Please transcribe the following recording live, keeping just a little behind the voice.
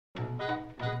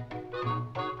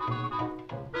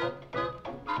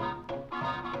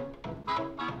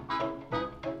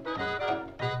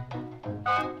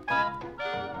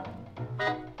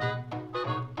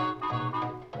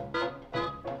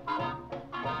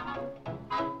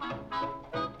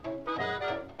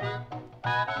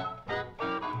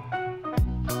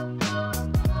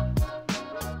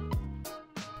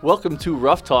Welcome to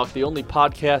Rough Talk, the only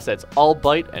podcast that's all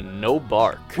bite and no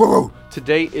bark. Whoa.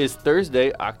 Today is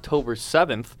Thursday, October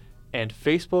 7th, and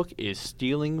Facebook is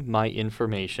stealing my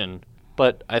information.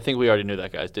 But I think we already knew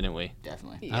that, guys, didn't we?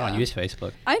 Definitely. Yeah. I don't use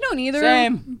Facebook. I don't either.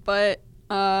 Same. But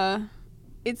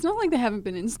it's not like they haven't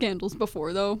been in scandals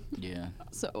before, though. Yeah.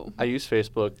 So I use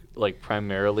Facebook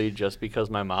primarily just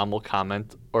because my mom will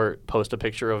comment or post a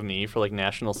picture of me for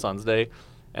National Sons Day,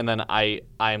 and then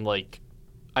I'm like,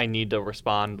 I need to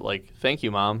respond thank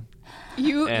you, Mom.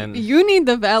 you And- need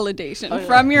the validation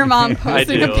from your mom I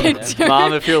posting do. a picture.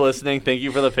 Mom, if you're listening, thank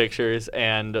you for the pictures,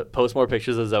 and post more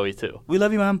pictures of Zoe too. We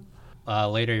love you, Mom.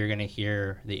 Later, you're going to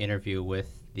hear the interview with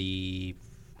the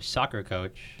soccer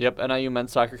coach. Yep, NIU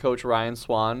men's soccer coach Ryan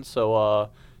Swan. So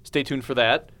stay tuned for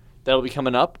that. That'll be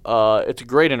coming up. It's a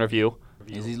great interview.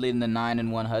 Is he leading the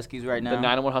 9-1 Huskies right now? The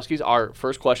 9-1 Huskies. Our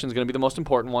first question is going to be the most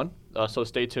important one. So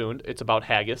stay tuned. It's about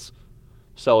haggis.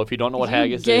 So if you don't know what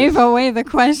haggis Gave is, away the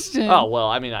question. oh well,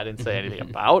 I mean I didn't say anything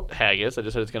about haggis. I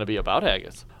just said it's going to be about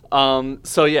haggis.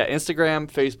 So yeah,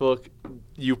 Instagram, Facebook.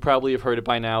 You probably have heard it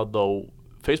by now. Though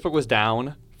Facebook was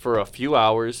down for a few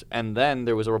hours, and then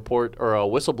there was a report or a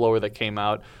whistleblower that came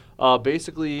out,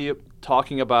 basically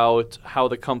talking about how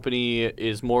the company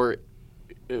is more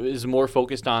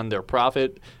focused on their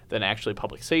profit than actually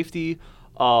public safety.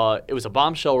 It was a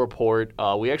bombshell report.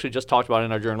 We actually just talked about it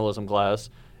in our journalism class.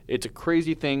 It's a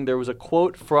crazy thing. There was a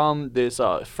quote from this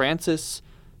Frances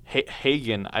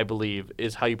Hagen, I believe,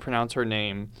 is how you pronounce her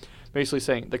name, basically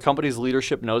saying the company's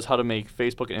leadership knows how to make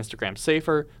Facebook and Instagram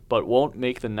safer, but won't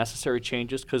make the necessary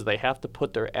changes because they have to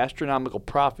put their astronomical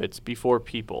profits before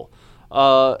people.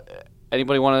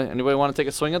 Anybody want to take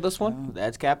a swing at this one? Oh,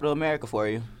 that's Capital America for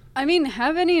you. I mean,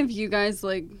 have any of you guys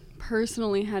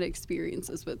personally had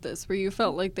experiences with this where you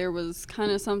felt like there was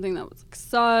kind of something that was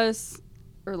sus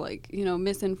or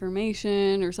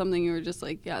misinformation or something you were just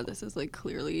yeah, this is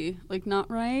clearly not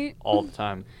right? All the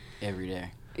time. Every day.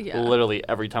 Yeah. Literally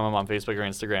every time I'm on Facebook or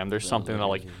Instagram, there's something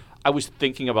that I was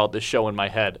thinking about this show in my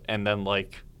head, and then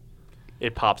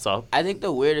it pops up. I think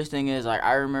the weirdest thing is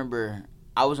I remember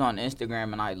I was on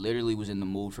Instagram and I literally was in the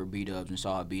mood for B-Dubs and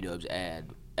saw a B-Dubs ad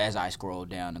as I scrolled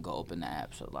down to go open the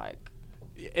app. So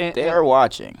they're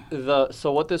watching.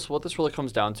 So what this really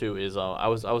comes down to is I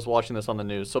was watching this on the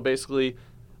news. So basically,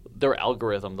 their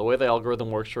algorithm, the way the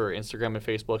algorithm works for Instagram and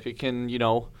Facebook, it can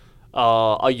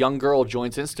a young girl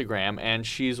joins Instagram and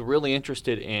she's really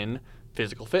interested in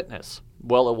physical fitness.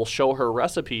 Well, it will show her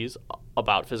recipes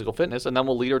about physical fitness, and then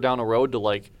we'll lead her down a road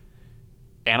to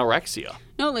anorexia.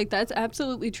 No, that's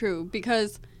absolutely true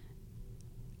because,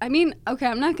 I mean, okay,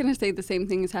 I'm not going to say the same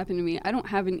thing has happened to me. I don't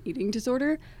have an eating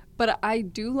disorder, but I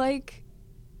do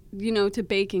to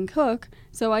bake and cook,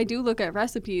 so I do look at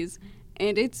recipes,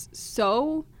 and it's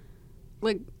so,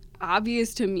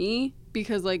 obvious to me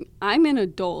because, I'm an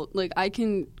adult. I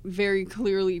can very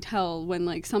clearly tell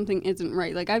when, something isn't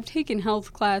right. I've taken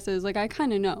health classes. I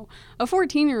kind of know. A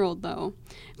 14-year-old, though,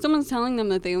 if someone's telling them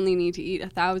that they only need to eat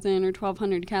 1,000 or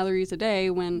 1,200 calories a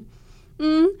day when,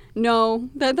 no,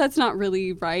 that's not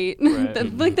really right.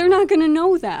 Right. They're not going to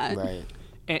know that. Right.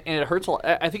 And it hurts a lot.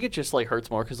 I think it just hurts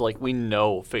more because we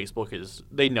know Facebook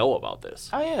they know about this.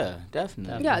 Oh, yeah,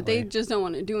 definitely. Yeah, they just don't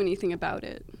want to do anything about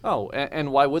it. Oh,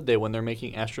 and why would they when they're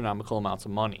making astronomical amounts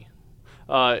of money?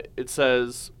 It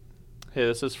says, hey,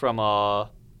 this is from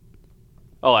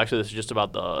actually this is just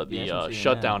about the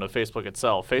shutdown of Facebook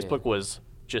itself. Facebook was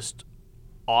just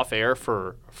off air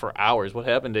for hours. What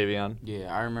happened, Davion?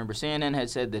 Yeah, I remember CNN had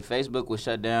said that Facebook was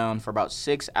shut down for about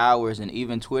 6 hours, and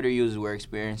even Twitter users were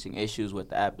experiencing issues with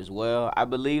the app as well. I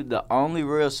believe the only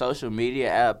real social media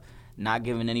app not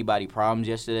giving anybody problems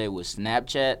yesterday was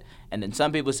Snapchat, and then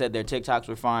some people said their TikToks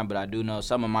were fine, but I do know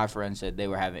some of my friends said they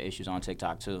were having issues on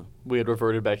TikTok too. We had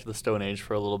reverted back to the Stone Age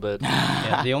for a little bit.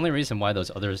 Yeah, the only reason why those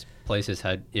other places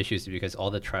had issues is because all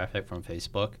the traffic from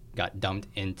Facebook got dumped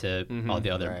into all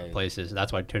the other places.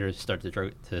 That's why Twitter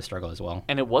started to struggle as well.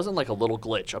 And it wasn't a little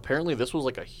glitch. Apparently, this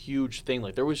was a huge thing.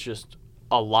 There was just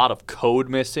a lot of code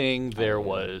missing. There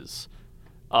was...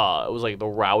 it was the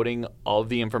routing of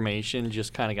the information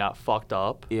just kind of got fucked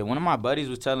up. Yeah, one of my buddies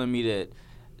was telling me that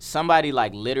somebody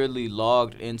literally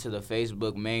logged into the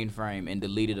Facebook mainframe and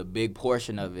deleted a big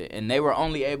portion of it, and they were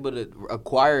only able to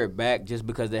acquire it back just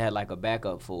because they had a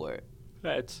backup for it.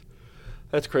 That's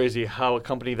crazy. How a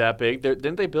company that big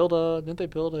didn't they build a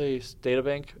data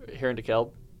bank here in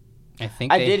DeKalb? I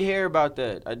think I did hear about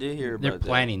that. They're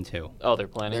planning to. Oh, they're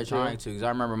planning They're to? trying to, because I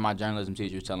remember my journalism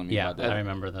teacher telling me about that. I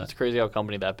remember that. It's crazy how a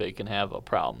company that big can have a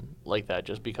problem like that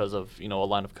just because of, a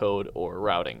line of code or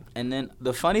routing. And then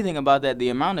the funny thing about that, the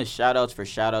amount of shout-outs for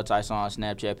shout-outs I saw on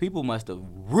Snapchat, people must have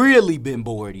really been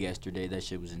bored yesterday. That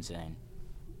shit was insane.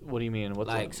 What do you mean?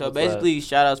 What's Basically,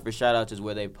 shout-outs for shout-outs is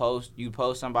where you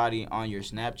post somebody on your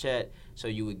Snapchat so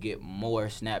you would get more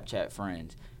Snapchat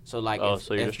friends. So,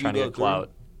 so you're just trying to get clout.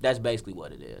 That's basically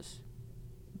what it is.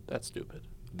 That's stupid.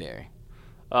 Very.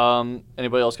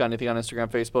 Anybody else got anything on Instagram,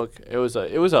 Facebook? It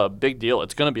was a big deal.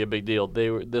 It's going to be a big deal.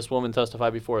 This woman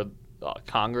testified before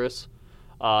Congress.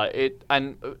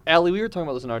 And Allie, we were talking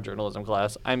about this in our journalism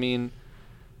class. I mean,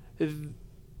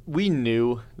 we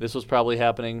knew this was probably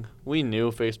happening. We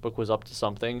knew Facebook was up to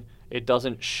something. It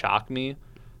doesn't shock me,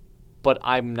 but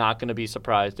I'm not going to be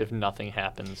surprised if nothing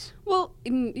happens. Well,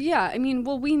 yeah,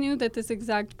 we knew that this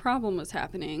exact problem was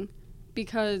happening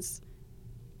because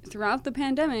throughout the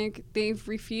pandemic, they've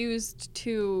refused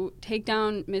to take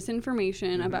down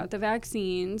misinformation about the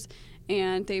vaccines,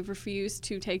 and they've refused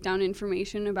to take down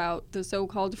information about the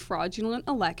so-called fraudulent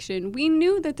election. We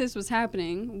knew that this was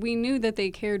happening. We knew that they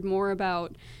cared more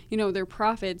about, their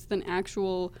profits than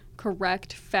actual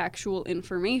correct, factual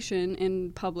information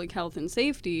in public health and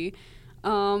safety.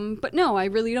 But no, I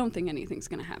really don't think anything's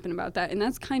going to happen about that, and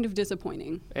that's kind of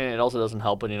disappointing. And it also doesn't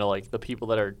help when, the people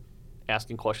that are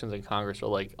asking questions in Congress are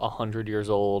 100 years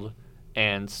old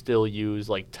and still use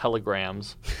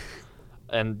telegrams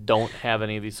and don't have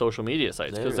any of these social media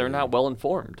sites because they're not well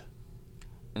informed.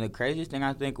 And the craziest thing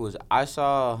I think was I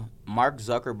saw Mark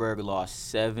Zuckerberg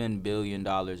lost $7 billion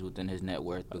within his net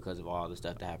worth because of all the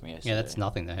stuff that happened yesterday. Yeah, that's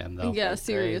nothing to him, though. Yeah,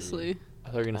 seriously. I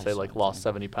thought you were going to say, lost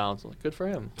 70 pounds. Good for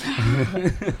him.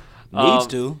 Needs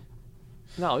to.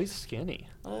 No, he's skinny.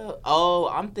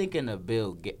 I'm thinking of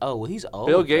Bill Gates. Oh, well, he's old.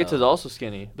 Bill Gates is also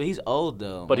skinny. But he's old,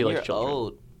 though. But he likes children.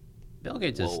 Old. Bill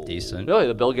Gates is decent. Really?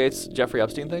 The Bill Gates, Jeffrey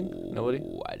Epstein thing? Nobody?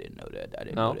 I didn't know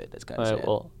that. That's kind of sad.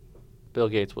 Well, Bill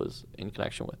Gates was in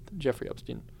connection with Jeffrey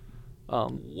Epstein.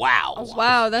 Wow. Oh,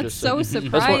 wow, that's so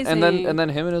surprising. And then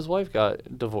him and his wife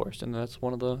got divorced, and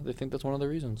they think that's one of the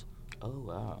reasons. Oh,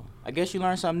 wow. I guess you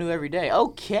learn something new every day.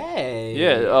 Okay.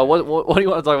 Yeah. What do you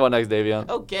want to talk about next, Davion?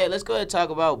 Okay, let's go ahead and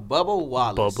talk about Bubba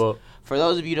Wallace. For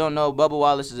those of you who don't know, Bubba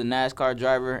Wallace is a NASCAR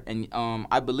driver, and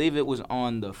I believe it was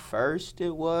on the first.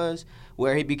 It was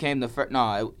where he became the first.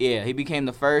 He became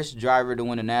the first driver to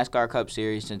win a NASCAR Cup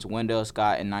Series since Wendell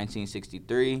Scott in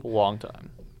 1963. Long time.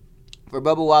 For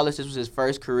Bubba Wallace, this was his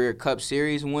first career Cup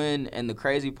Series win, and the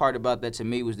crazy part about that to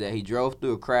me was that he drove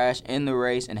through a crash in the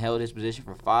race and held his position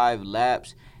for 5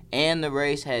 laps, and the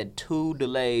race had 2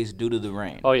 delays due to the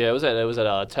rain. Oh yeah, it was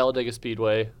at Talladega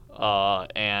Speedway,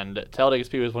 and Talladega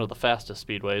Speedway is one of the fastest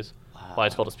speedways. Wow. Why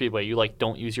it's called a speedway? You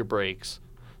don't use your brakes,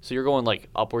 so you're going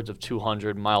upwards of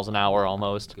 200 miles an hour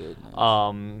almost.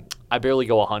 Goodness. I barely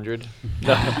go 100.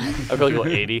 I barely go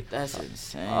 80. That's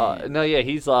insane. No, yeah,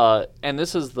 he's and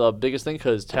this is the biggest thing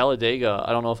because Talladega.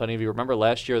 I don't know if any of you remember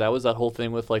last year. That was that whole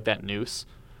thing with that noose.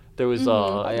 There was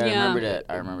I remember that.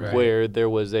 I remember that. Where there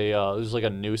was a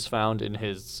noose found in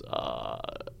his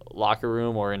locker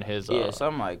room or in his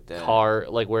something like that. car,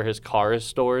 where his car is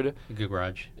stored. Good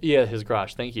garage. Yeah, his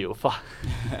garage. Thank you.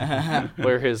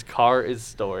 Where his car is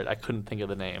stored. I couldn't think of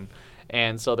the name.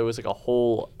 And so there was a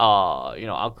whole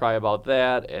outcry about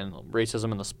that and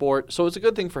racism in the sport. So it's a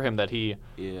good thing for him that he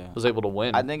was able to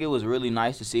win. I think it was really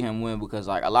nice to see him win because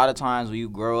a lot of times when you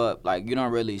grow up, you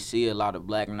don't really see a lot of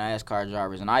black NASCAR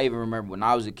drivers. And I even remember when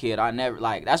I was a kid, I never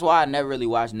that's why I never really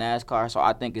watched NASCAR. So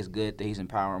I think it's good that he's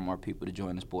empowering more people to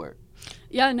join the sport.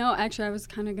 Yeah, no, actually, I was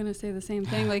kind of gonna say the same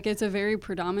thing. It's a very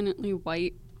predominantly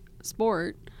white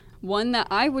sport. One that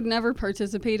I would never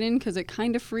participate in because it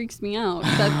kind of freaks me out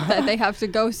that they have to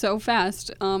go so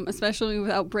fast, especially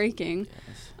without braking.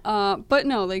 Yes. But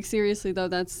no, seriously though,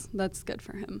 that's good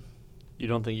for him. You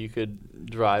don't think you could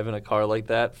drive in a car like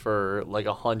that for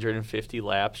 150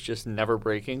 laps, just never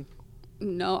braking?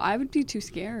 No, I would be too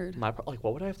scared.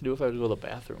 What would I have to do if I was to go to the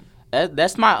bathroom?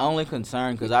 That's my only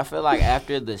concern because I feel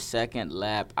after the second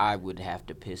lap, I would have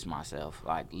to piss myself,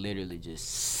 literally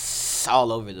just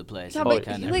all over the place. Yeah, I'm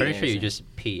pretty sure you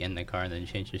just pee in the car and then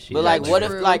change your seat. But what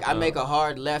if I make a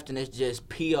hard left and it's just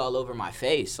pee all over my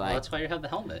face? Well, that's why you have the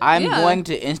helmet. I'm going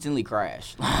to instantly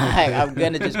crash. I'm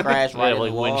gonna just crash right into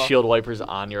the wall. Windshield wipers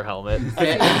on your helmet.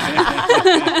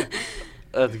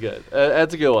 That's good.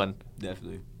 That's a good one.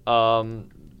 Definitely.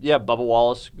 Yeah, Bubba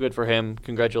Wallace, good for him.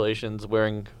 Congratulations.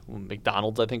 Wearing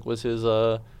McDonald's, I think, was his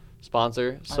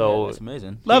sponsor. So that's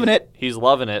amazing. Loving it. He's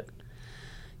loving it.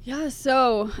 Yeah,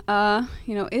 so,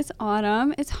 it's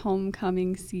autumn. It's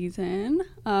homecoming season.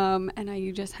 And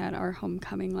you just had our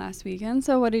homecoming last weekend.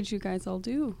 So what did you guys all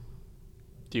do?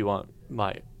 Do you want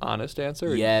my honest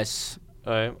answer? Yes.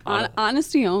 All right.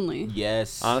 Honesty only.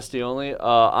 Yes. Honesty only.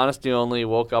 Honesty only.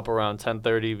 Woke up around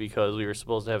 10:30 because we were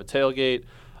supposed to have a tailgate.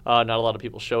 Not a lot of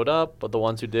people showed up, but the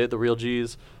ones who did, the real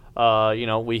G's,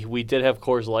 we did have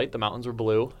Coors Light. The mountains were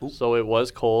blue, so it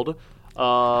was cold.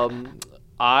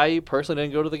 I personally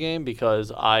didn't go to the game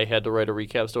because I had to write a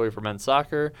recap story for men's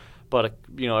soccer. But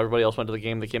everybody else went to the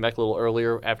game. They came back a little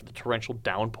earlier after the torrential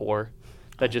downpour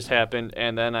that just happened,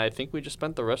 and then I think we just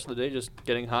spent the rest of the day just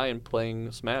getting high and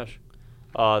playing Smash.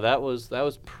 That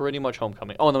was pretty much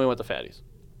homecoming. Oh, and then we went to Fatty's.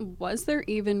 Was there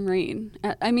even rain?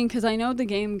 I mean, because I know the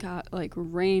game got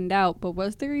rained out, but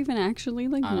was there even actually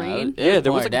rain? It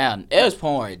was pouring down. It was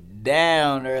pouring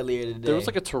down earlier today. There was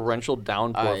a torrential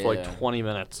downpour for 20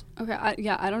 minutes. Okay,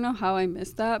 I don't know how I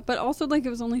missed that, but also it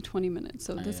was only 20 minutes,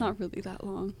 so that's not really that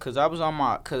long. Cause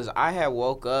I had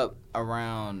woke up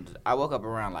around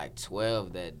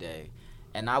 12 that day,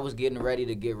 and I was getting ready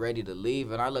to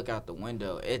leave, and I look out the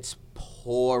window. It's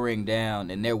pouring down,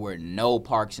 and there were no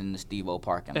parks in the Steve-O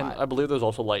parking lot. And I believe there's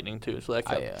also lightning too, so that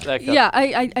kept.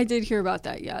 I did hear about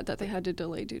that. Yeah, that they had to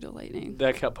delay due to lightning.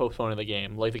 That kept postponing the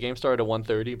game. The game started at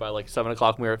 1:30. By 7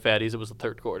 o'clock, when we were at Fatty's. It was the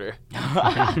third quarter.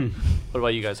 What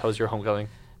about you guys? How's your homecoming?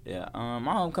 Yeah,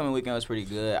 my homecoming weekend was pretty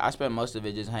good. I spent most of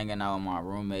it just hanging out with my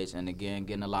roommates and, again,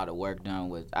 getting a lot of work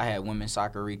done. I had women's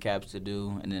soccer recaps to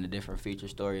do and then a different feature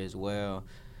story as well.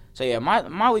 So, yeah,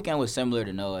 my weekend was similar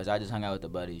to Noah's. I just hung out with the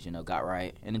buddies, got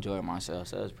right, and enjoyed myself.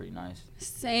 So it was pretty nice.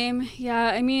 Same. Yeah,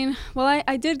 I mean, well,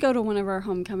 I did go to one of our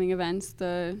homecoming events,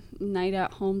 the night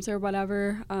at Homes or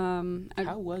whatever.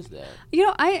 How was that?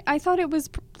 I thought it was,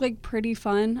 pretty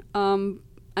fun.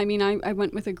 I mean, I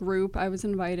went with a group. I was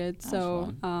invited.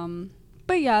 So,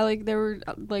 but yeah, there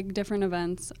were different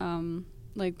events,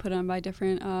 put on by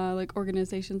different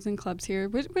organizations and clubs here,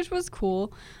 which was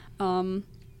cool.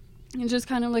 It's just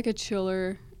kind of a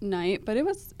chiller night, but it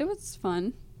was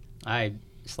fun. I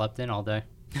slept in all day.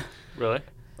 Really?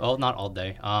 Well, not all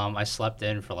day. I slept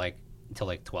in for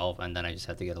until 12, and then I just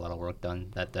had to get a lot of work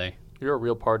done that day. You're a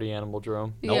real party animal,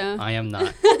 Jerome. Nope, yeah. I am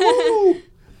not.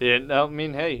 Yeah, I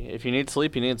mean, hey, if you need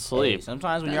sleep, you need sleep. Hey,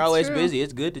 sometimes when you're always busy,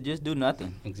 it's good to just do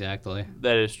nothing. Exactly.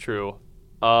 That is true.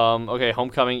 Okay,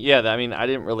 homecoming. Yeah, I mean, I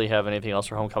didn't really have anything else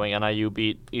for homecoming. NIU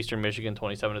beat Eastern Michigan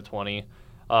 27-20.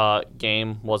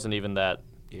 Game wasn't even that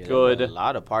good. There were a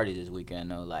lot of parties this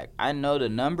weekend, though. I know the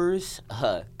numbers.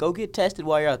 Go get tested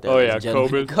while you're out there. Oh, yeah,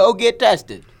 COVID. Go get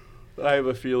tested. I have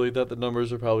a feeling that the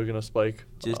numbers are probably going to spike.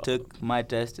 Just took my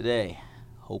test today,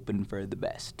 hoping for the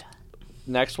best.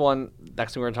 Next thing we're going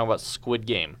to talk about Squid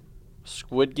Game.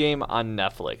 Squid Game on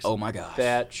Netflix. Oh, my gosh.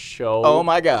 That show Oh,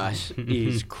 my gosh.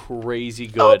 is crazy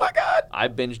good. Oh, my God. I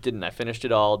binged it and I finished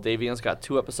it all. Davion's got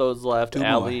 2 episodes left. 2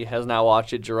 Allie more. has not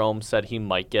watched it. Jerome said he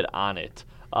might get on it.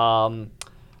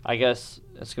 I guess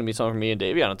it's going to be something for me and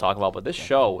Davion to talk about, but this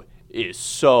show is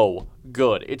so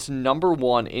good. It's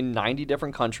 #1 in 90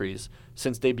 different countries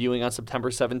since debuting on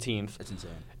September 17th. That's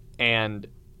insane. And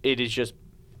it is just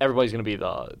everybody's going to be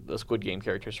the Squid Game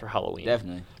characters for Halloween.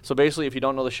 Definitely. So basically, if you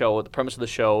don't know the show, the premise of the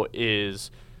show is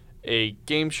a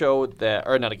game show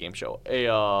or not a game show,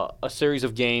 a series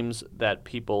of games that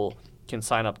people can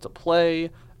sign up to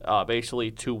play, basically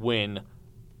to win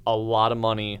a lot of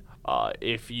money.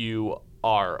 If you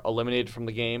are eliminated from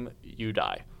the game, you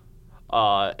die.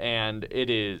 And it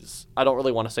is. I don't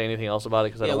really want to say anything else about it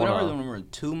because I don't want to. We don't really remember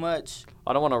too much.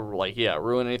 I don't want to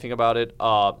ruin anything about it.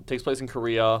 It takes place in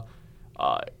Korea.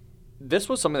 This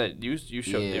was something that you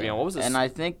showed, Davion. What was this? And I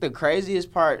think the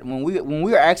craziest part when we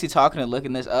were actually talking and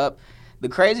looking this up, the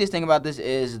craziest thing about this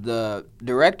is the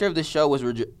director of the show was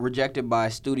rejected by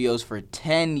studios for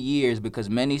 10 years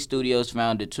because many studios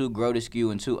found it too grotesque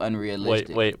and too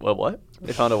unrealistic. Wait, what?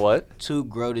 They found a what? Too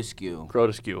grotesque.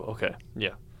 Grotesque. Okay,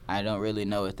 yeah. I don't really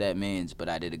know what that means, but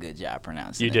I did a good job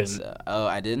pronouncing it. You didn't. Oh,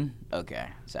 I didn't? Okay.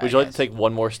 Sorry, Would you like to take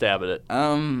one more stab at it?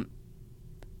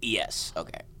 Yes.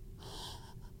 Okay.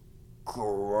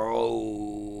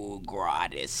 Grotesque.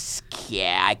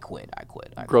 Yeah, I quit.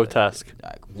 Grotesque.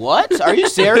 What? Are you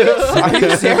serious? Are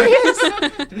you serious?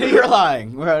 You're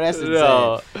lying. Bro, that's insane.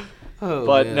 No. Oh,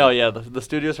 but man. no, yeah, the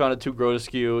studios found it too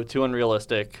grotesque, too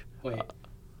unrealistic. Wait,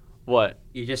 what?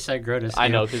 you just said grotesque. I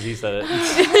know, because he said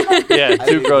it. Yeah,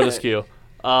 too grotesque. Too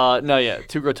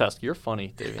grotesque. You're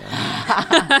funny, Davion.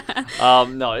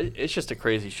 No, it's just a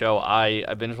crazy show.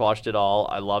 I binge watched it all.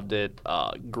 I loved it.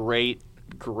 Great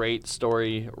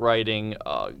story writing.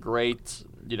 Great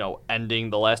ending.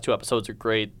 The last 2 episodes are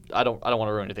great. I don't want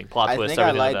to ruin anything. Plot I twist, think I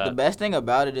everything like like that. the best thing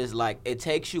about it is like it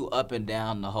takes you up and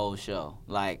down the whole show.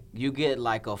 Like you get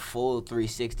like a full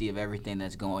 360 of everything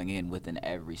that's going in within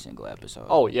every single episode.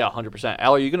 Oh yeah, 100%.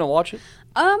 Al, are you gonna watch it?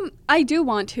 I do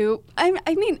want to. I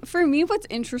mean, for me, what's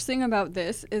interesting about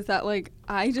this is that like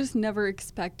I just never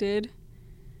expected,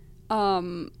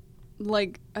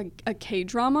 like a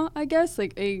K-drama, I guess,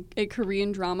 like a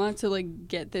Korean drama to like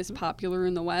get this popular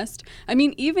in the West. I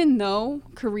mean, even though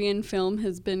Korean film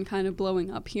has been kind of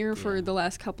blowing up here for the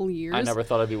last couple years. I never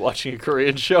thought I'd be watching a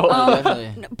Korean show.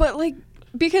 Definitely. But like,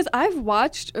 because I've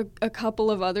watched a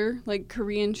couple of other like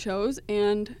Korean shows,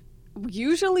 and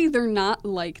usually they're not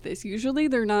like this. Usually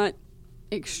they're not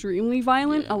extremely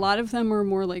violent. A lot of them are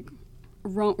more like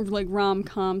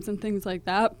rom-coms and things like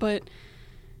that, but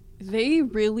they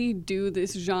really do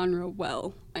this genre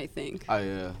well, I think. Oh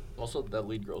yeah. Also, that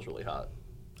lead girl's really hot.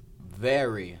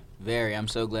 Very, very. I'm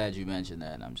so glad you mentioned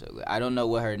that. I'm so glad. I don't know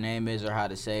what her name is or how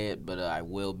to say it, but I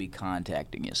will be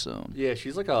contacting you soon. Yeah,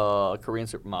 she's like a Korean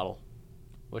supermodel,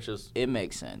 which is It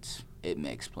makes sense. It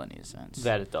makes plenty of sense.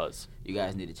 that it does. You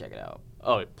guys need to check it out.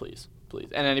 Oh, please.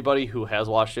 And anybody who has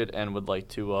watched it and would like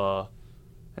to,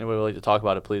 talk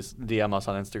about it, please DM us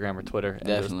on Instagram or Twitter and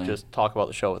Definitely. just talk about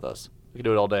the show with us. We can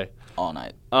do it all day. All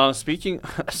night. Speaking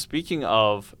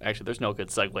of, actually, there's no good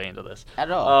segue into this.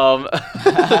 At all.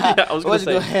 Yeah, I was going to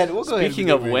say. Go ahead. We'll go ahead. Speaking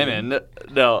of women,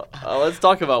 let's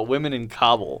talk about women in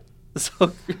Kabul. So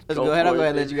Let's go ahead. I'll go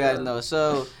ahead and let you guys know.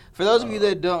 So, for those of you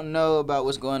that don't know about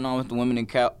what's going on with the women in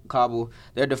Kabul,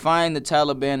 they're defying the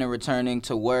Taliban and returning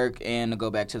to work and to go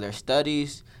back to their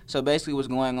studies. So, basically, what's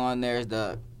going on there is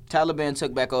the Taliban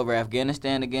took back over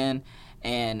Afghanistan again,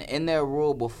 and in their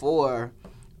rule before,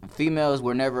 females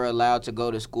were never allowed to go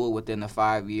to school within the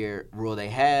 5-year rule they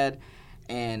had.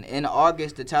 And in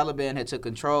August, the Taliban had took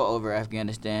control over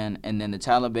Afghanistan, and then the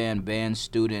Taliban banned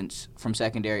students from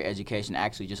secondary education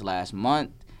actually just last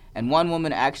month. And one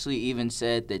woman actually even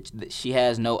said that she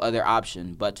has no other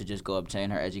option but to just go obtain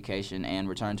her education and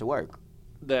return to work.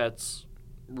 That's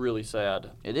really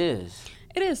sad. It is.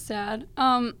 It is sad.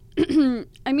 I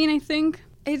mean, I think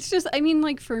it's just, I mean,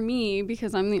 like for me,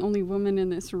 because I'm the only woman in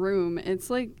this room, it's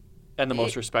like. And the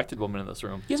most respected woman in this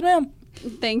room. Yes, ma'am.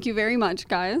 Thank you very much,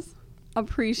 guys.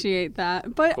 Appreciate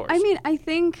that. But course. I mean, I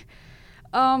think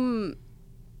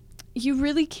you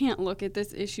really can't look at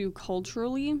this issue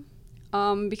culturally.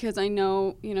 Because I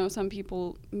know, some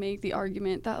people make the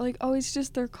argument that, like, oh, it's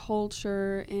just their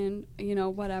culture and,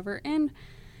 whatever. And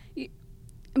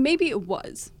maybe it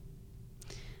was.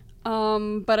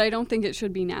 But I don't think it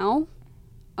should be now.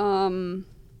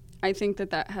 I think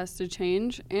that has to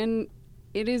change. And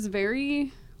it is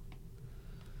very...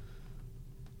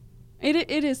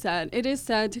 It is sad. It is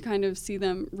sad to kind of see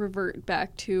them revert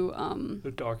back to...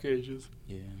 the Dark Ages.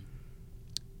 Yeah.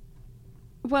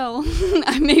 Well,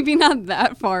 maybe not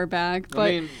that far back, but... I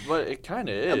mean, but it kind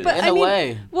of is. But In a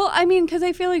way. Well, I mean, because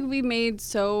I feel like we made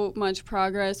so much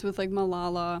progress with, like,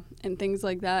 Malala and things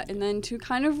like that, and then to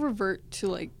kind of revert to,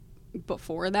 like,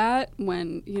 before that,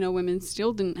 when, women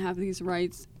still didn't have these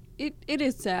rights, it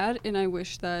is sad, and I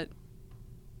wish that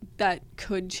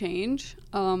could change,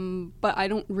 but I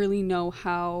don't really know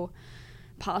how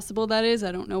possible that is.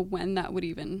 I don't know when that would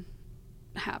even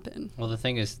happen. Well, the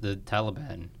thing is, the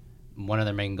Taliban, one of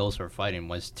their main goals for fighting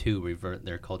was to revert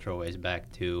their cultural ways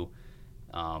back to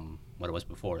what it was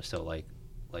before. So, like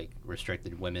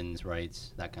restricted women's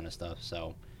rights, that kind of stuff.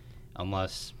 So,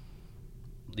 unless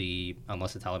the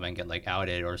Taliban get like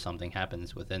outed or something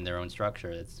happens within their own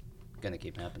structure, it's gonna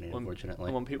keep happening,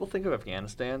 unfortunately. When people think of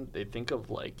Afghanistan, they think of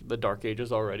like the Dark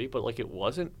Ages already, but like it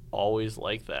wasn't always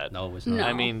like that. No, it was not. No.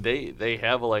 I mean, they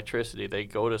have electricity. They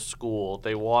go to school.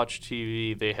 They watch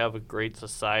TV. They have a great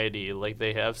society. Like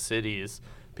they have cities.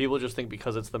 People just think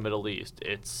because it's the Middle East,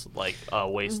 it's like a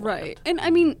wasteland. Right. And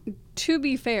I mean, to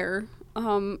be fair,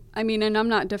 and I'm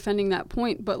not defending that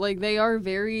point, but like they are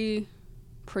very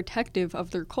protective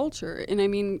of their culture. And I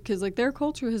mean, because like their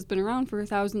culture has been around for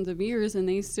thousands of years and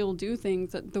they still do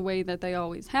things the way that they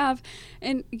always have.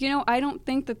 And, I don't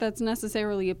think that that's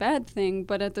necessarily a bad thing,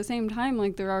 but at the same time,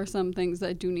 like there are some things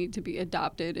that do need to be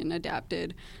adopted and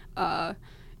adapted,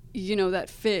 that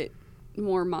fit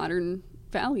more modern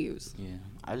values. Yeah.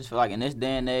 I just feel like in this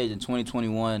day and age, in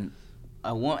 2021,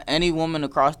 any woman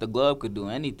across the globe could do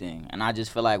anything. And I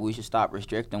just feel like we should stop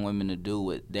restricting women to do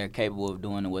what they're capable of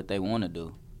doing and what they want to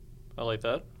do. I like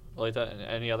that.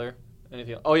 And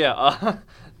anything? Oh yeah,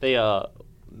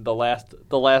 the last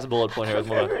bullet point here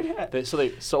is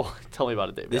so tell me about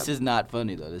it, Dave. This is not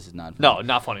funny, though. This is not funny. No,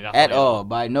 not funny. Not At funny all.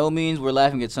 By no means we're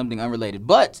laughing at something unrelated.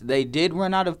 But they did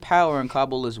run out of power in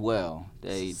Kabul as well.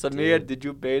 Samir, did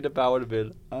you pay the power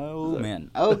bill? Oh,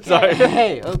 man. Okay. Sorry.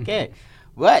 Hey, okay.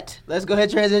 But let's go ahead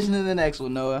and transition to the next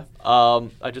one, Noah.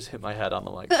 I just hit my head on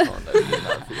the microphone. That did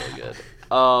not feel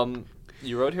good.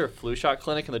 You wrote here flu shot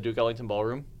clinic in the Duke Ellington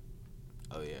Ballroom.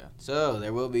 Oh, yeah. So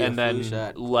there will be and a flu then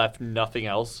shot. left nothing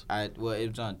else. Well, it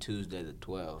was on Tuesday the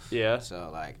 12th. Yeah.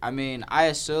 So, I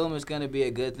assume it's going to be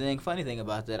a good thing. Funny thing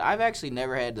about that, I've actually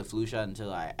never had the flu shot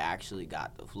until I actually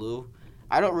got the flu.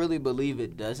 I don't really believe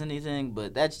it does anything,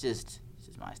 but that's just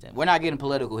my stand. We're not getting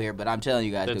political here, but I'm telling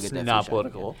you guys to get that flu shot. It's not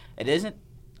political. It isn't?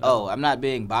 Oh, I'm not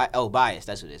being biased.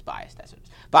 That's what it is. Biased. That's what it is.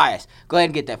 Biased. Go ahead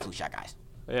and get that flu shot, guys.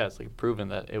 Yeah, it's like proven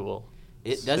that it will.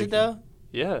 It does it though?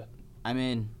 Yeah. I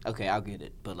mean, okay, I'll get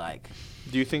it, but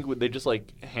do you think they just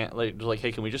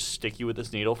hey, can we just stick you with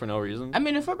this needle for no reason? I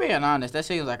mean, if we're being honest, that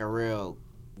seems like a real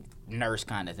nurse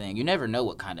kind of thing. You never know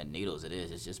what kind of needles it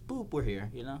is. It's just boop, we're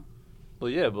here, you know. Well,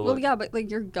 yeah,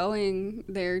 but you're going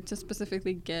there to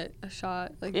specifically get a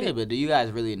shot. But do you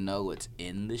guys really know what's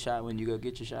in the shot when you go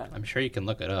get your shot? I'm sure you can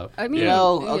look it up. I mean,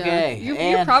 okay.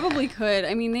 You probably could.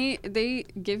 I mean, they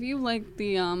give you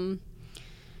the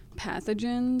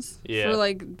pathogens for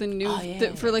the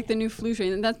new for the new flu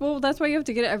strain, and that's why you have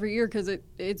to get it every year because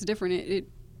it's different. It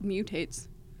mutates.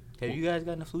 Have you guys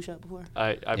gotten a flu shot before?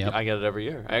 I get it every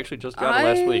year. I actually just got it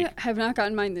last week. I have not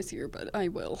gotten mine this year, but I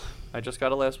will. I just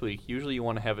got it last week. Usually you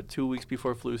want to have it 2 weeks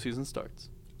before flu season starts.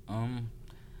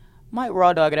 Might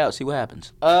raw dog it out, see what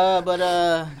happens. But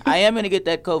I am going to get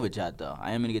that COVID shot, though.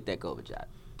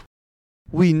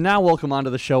 We now welcome onto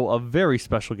the show a very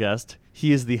special guest.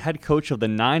 He is the head coach of the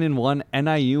 9-1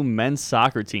 NIU men's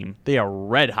soccer team. They are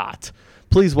red hot.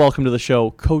 Please welcome to the show,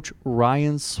 Coach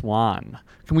Ryan Swan.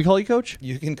 Can we call you Coach?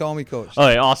 You can call me Coach.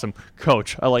 Okay, awesome.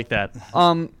 Coach, I like that.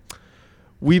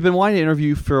 We've been wanting to interview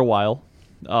you for a while.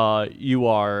 You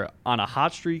are on a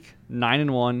hot streak,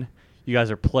 9-1. You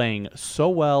guys are playing so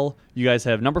well. You guys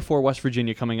have number 4 West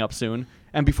Virginia coming up soon.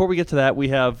 And before we get to that, we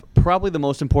have probably the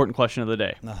most important question of the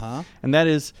day. And that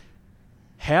is,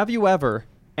 have you ever,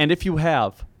 and if you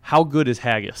have, how good is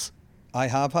haggis? I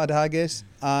have had haggis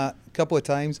a couple of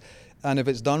times. And if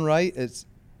it's done right, it's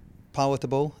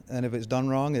palatable, and if it's done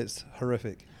wrong, it's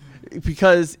horrific.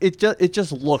 Because it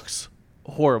just looks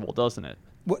horrible, doesn't it?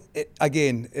 Well, it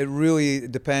really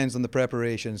depends on the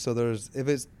preparation. So if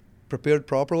it's prepared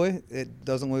properly, it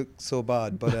doesn't look so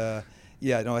bad. But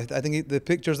I think the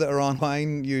pictures that are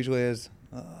online usually is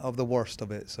of the worst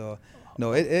of it. So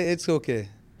no, it's okay.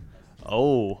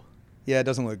 Oh. Yeah, it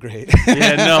doesn't look great.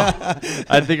 Yeah, no.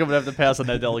 I think I'm gonna have to pass on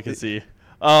that delicacy.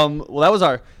 Well, that was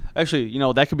actually,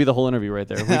 that could be the whole interview right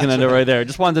there. We can end it right there.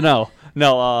 Just wanted to know.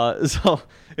 No, so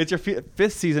it's your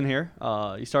 5th season here.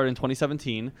 You started in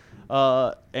 2017,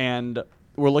 and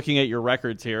we're looking at your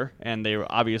records here, and they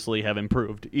obviously have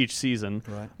improved each season.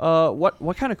 Right.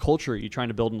 What kind of culture are you trying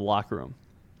to build in the locker room?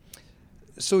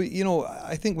 So,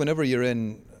 I think whenever you're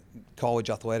in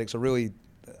college athletics, or really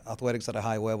athletics at a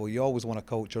high level, you always want a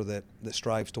culture that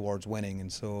strives towards winning.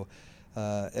 And so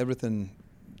everything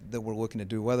that we're looking to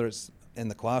do, whether it's in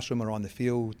the classroom or on the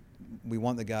field, we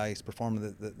want the guys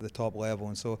performing at the top level.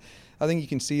 And so I think you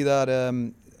can see that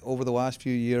over the last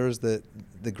few years that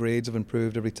the grades have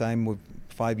improved every time.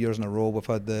 5 years in a row we've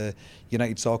had the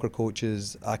United Soccer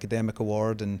Coaches Academic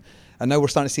Award, and now we're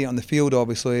starting to see it on the field,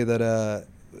 obviously, that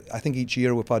I think each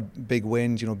year we've had big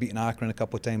wins, beating Akron a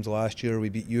couple of times last year. We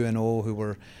beat UNO, who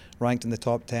were ranked in the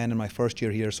top 10 in my first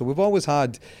year here. So we've always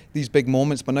had these big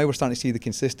moments, but now we're starting to see the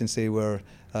consistency where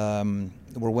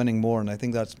we're winning more, and I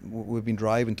think we've been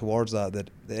driving towards that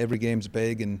every game's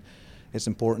big and it's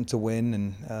important to win,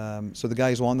 and so the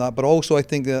guys want that. But also I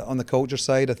think that on the culture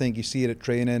side, I think you see it at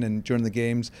training and during the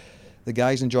games. The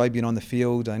guys enjoy being on the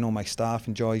field. I know my staff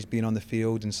enjoys being on the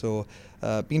field, and so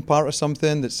being part of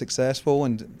something that's successful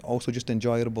and also just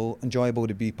enjoyable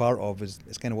to be part of is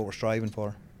kind of what we're striving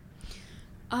for.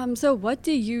 So what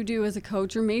do you do as a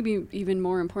coach, or maybe even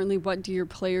more importantly, what do your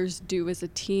players do as a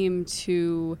team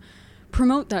to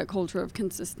promote that culture of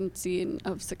consistency and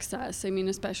of success? I mean,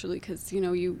 especially because,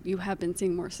 you have been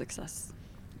seeing more success,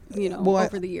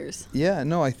 over the years. Yeah,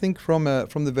 no, I think from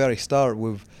the very start,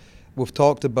 we've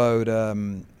talked about,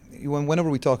 whenever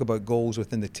we talk about goals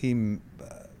within the team,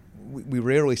 we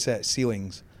rarely set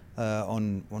ceilings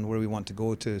on where we want to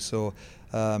go to. So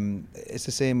it's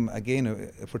the same, again,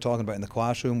 if we're talking about in the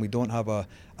classroom, we don't have a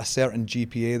certain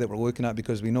GPA that we're looking at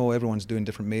because we know everyone's doing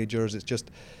different majors. It's just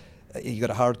you got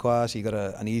a hard class, you got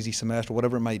an easy semester,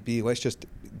 whatever it might be. Let's just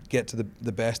get to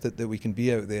the best that we can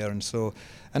be out there. And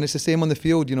it's the same on the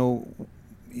field.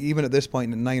 Even at this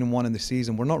point, at 9-1 in the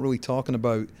season, we're not really talking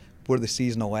about where the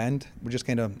season will end. We're just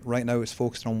kind of, right now it's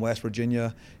focused on West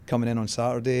Virginia coming in on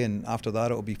Saturday, and after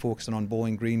that it'll be focusing on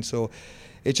Bowling Green. So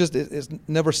it's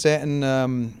never setting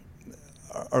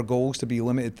our goals to be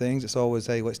limited things. It's always,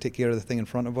 hey, let's take care of the thing in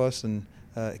front of us and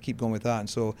keep going with that. And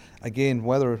so again,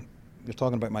 whether you're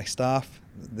talking about my staff,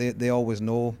 they always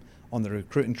know on the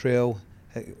recruiting trail,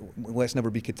 hey, let's never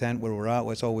be content where we're at.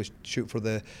 Let's always shoot for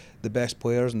the best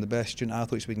players and the best student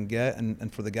athletes we can get.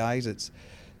 And for the guys, it's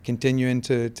continuing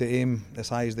to aim as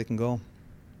high as they can go.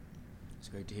 It's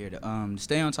great to hear that. To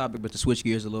stay on topic, but to switch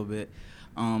gears a little bit,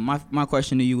 my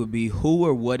question to you would be, who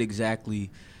or what exactly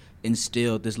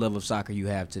instilled this love of soccer you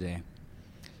have today?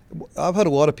 I've had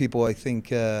a lot of people, I think,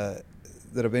 that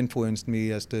have influenced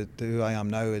me as to who I am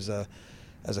now as a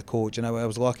coach. And I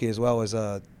was lucky as well as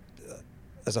a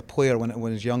player. When I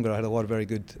was younger, I had a lot of very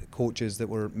good coaches that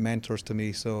were mentors to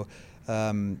me. So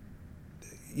going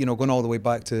all the way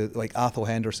back to like Athol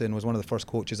Henderson was one of the first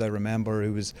coaches I remember,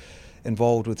 who was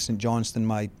involved with St Johnstone,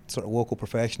 my sort of local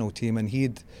professional team, and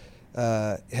he'd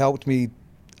helped me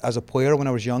as a player when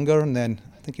I was younger, and then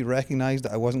I think he recognised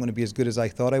that I wasn't going to be as good as I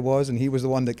thought I was, and he was the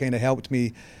one that kind of helped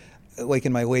me, like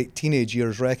in my late teenage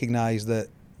years, recognise that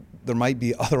there might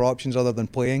be other options other than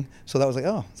playing. So that was like,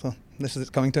 oh, so this is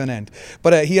coming to an end.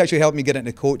 But he actually helped me get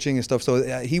into coaching and stuff,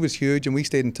 so he was huge, and we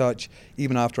stayed in touch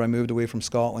even after I moved away from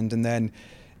Scotland. And then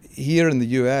here in the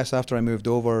US, after I moved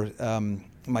over,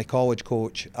 my college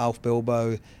coach, Alf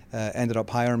Bilbao, ended up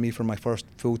hiring me for my first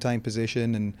full-time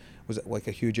position and was like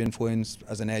a huge influence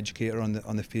as an educator on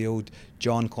the field.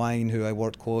 John Klein, who I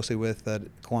worked closely with at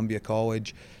Columbia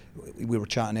College, we were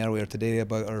chatting earlier today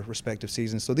about our respective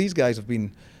seasons. So these guys have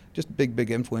been just big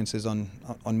influences on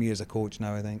me as a coach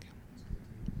now, I think.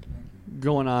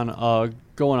 Going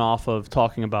off of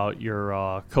talking about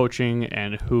your coaching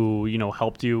and who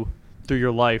helped you through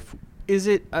your life, is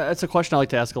it? It's a question I like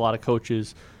to ask a lot of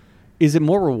coaches. Is it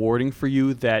more rewarding for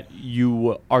you that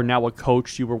you are now a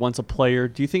coach? You were once a player.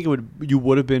 Do you think it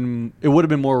would have been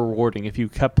more rewarding if you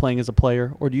kept playing as a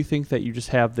player, or do you think that you just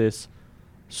have this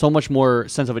so much more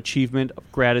sense of achievement, of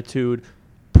gratitude,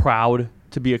 proud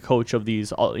to be a coach of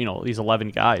these these 11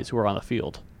 guys who are on the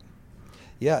field?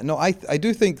 Yeah, no, I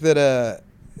do think that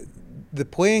the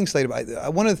playing side of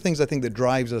it, one of the things I think that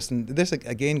drives us, and this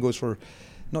again goes for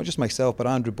not just myself, but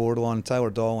Andrew Bordelon, Tyler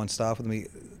Dahl, and staff with me,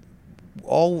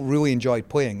 all really enjoyed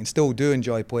playing and still do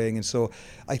enjoy playing. And so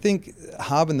I think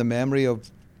having the memory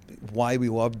of why we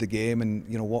loved the game and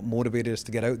what motivated us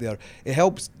to get out there, it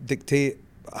helps dictate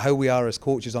how we are as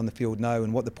coaches on the field now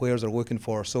and what the players are looking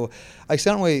for. So I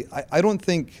don't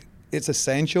think it's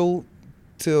essential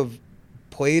to have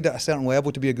played at a certain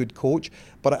level to be a good coach,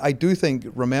 but I do think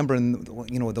remembering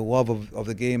the love of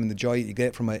the game and the joy you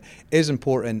get from it is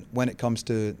important when it comes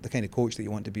to the kind of coach that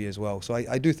you want to be as well. So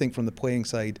I do think from the playing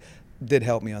side did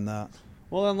help me on that.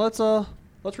 Well, then let's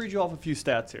read you off a few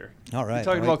stats here. All right. You're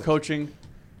talking about coaching,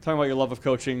 talking about your love of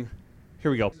coaching. Here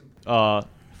we go.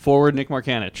 Forward Nick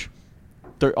Markanich,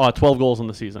 12 goals in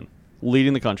the season,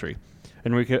 leading the country.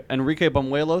 Enrique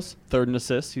Bamuelos, third in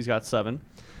assists. He's got 7.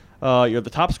 You're the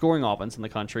top scoring offense in the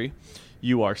country.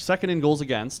 You are second in goals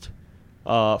against,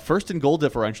 first in goal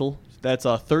differential. That's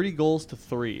 30 goals to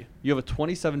 3. You have a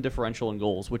 27 differential in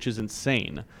goals, which is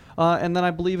insane. And then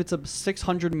I believe it's a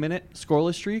 600-minute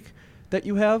scoreless streak that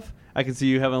you have. I can see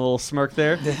you having a little smirk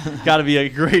there. Got to be a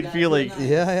great feeling.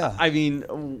 Yeah. I mean,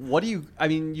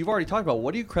 you've already talked about,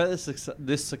 what do you credit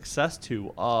this success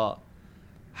to?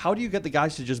 How do you get the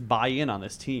guys to just buy in on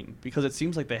this team? Because it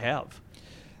seems like they have.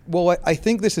 Well, I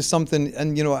think this is something,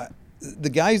 and the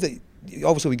guys that,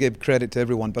 obviously we give credit to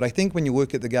everyone, but I think when you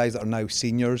look at the guys that are now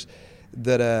seniors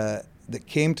that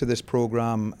came to this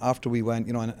program after we went,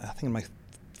 and I think in my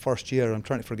first year, I'm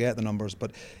trying to forget the numbers,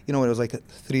 but it was like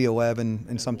 3-11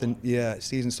 in something,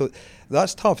 season. So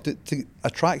that's tough to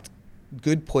attract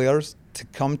good players to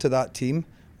come to that team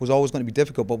was always going to be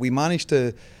difficult, but we managed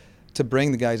to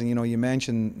bring the guys, and you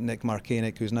mentioned Nick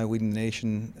Markanich, who's now leading the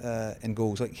nation in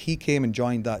goals. Like, he came and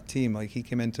joined that team. Like, he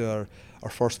came into our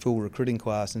first full recruiting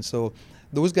class, and so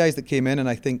those guys that came in and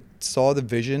I think saw the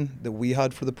vision that we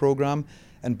had for the program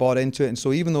and bought into it. And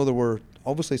so even though there were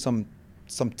obviously some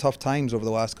tough times over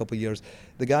the last couple of years,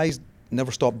 the guys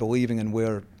never stopped believing in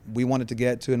where we wanted to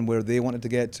get to and where they wanted to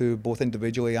get to, both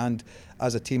individually and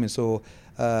as a team. And so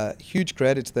huge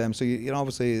credit to them. So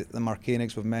obviously the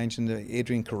Markanichs we've mentioned,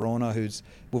 Adrian Corona,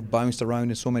 we've bounced around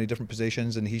in so many different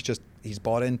positions, and he's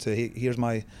bought into, here's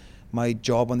my my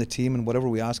job on the team, and whatever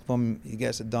we ask of him, he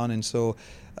gets it done. And so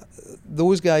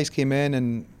those guys came in,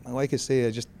 and like I say,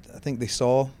 I think they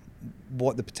saw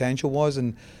what the potential was,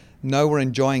 and now we're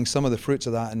enjoying some of the fruits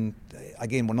of that. And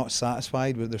again, we're not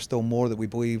satisfied, but there's still more that we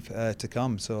believe to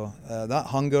come. So that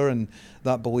hunger and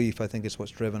that belief, I think, is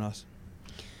what's driven us.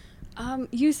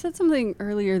 You said something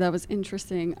earlier that was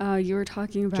interesting. You were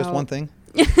talking about Just one thing.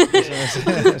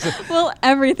 Well,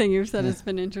 everything you've said has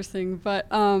been interesting, but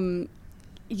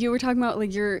you were talking about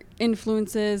like your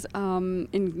influences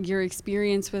and your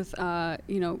experience with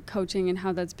coaching and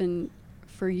how that's been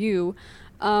for you.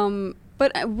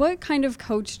 But what kind of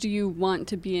coach do you want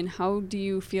to be, and how do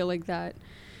you feel like that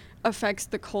affects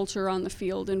the culture on the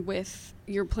field and with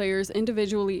your players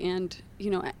individually and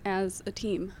as a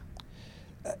team?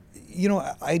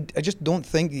 I just don't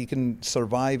think you can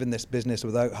survive in this business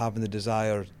without having the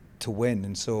desire to win.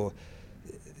 And so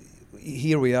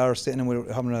here we are sitting, and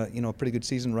we're having a pretty good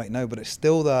season right now, but it's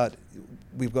still that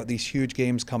we've got these huge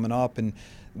games coming up, and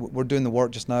we're doing the work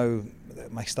just now.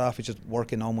 My staff is just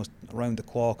working almost around the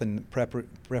clock in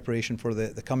preparation for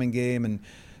the coming game, and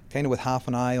kind of with half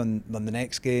an eye on the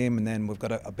next game, and then we've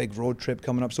got a big road trip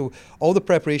coming up. So all the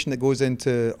preparation that goes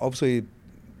into obviously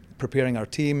preparing our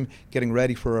team, getting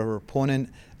ready for our opponent,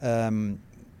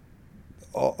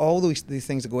 all these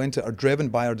things that go into it are driven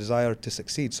by our desire to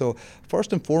succeed. So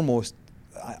first and foremost,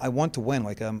 I want to win.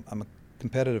 Like I'm a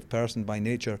competitive person by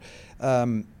nature,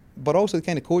 but also the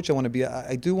kind of coach I want to be.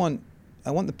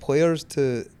 I want the players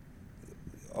to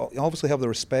obviously have the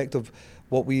respect of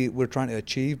what we're trying to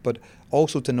achieve, but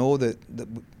also to know that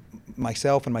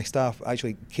myself and my staff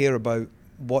actually care about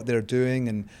what they're doing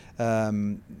and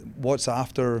what's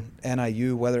after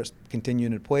NIU, whether it's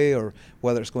continuing to play or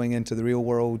whether it's going into the real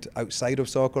world outside of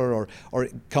soccer or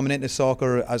coming into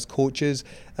soccer as coaches.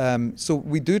 So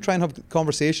we do try and have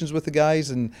conversations with the guys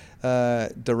and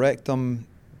direct them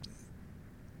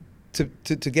to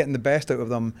getting the best out of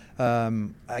them,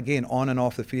 again, on and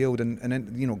off the field, and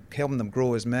then, helping them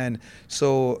grow as men.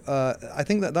 So I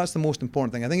think that's the most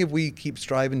important thing. I think if we keep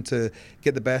striving to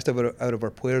get the best out of our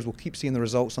players, we'll keep seeing the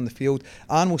results on the field,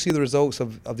 and we'll see the results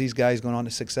of these guys going on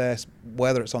to success,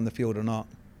 whether it's on the field or not.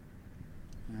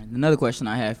 All right. Another question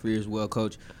I had for you as well,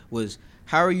 Coach, was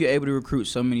how are you able to recruit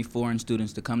so many foreign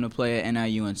students to come to play at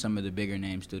NIU and some of the bigger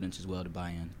name students as well to buy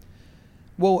in?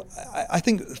 Well, I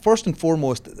think first and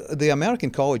foremost, the American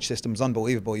college system is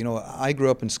unbelievable. I grew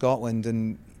up in Scotland,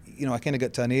 and I kind of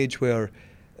got to an age where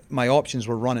my options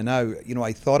were running out.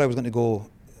 I thought I was going to go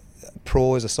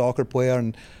pro as a soccer player,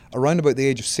 and around about the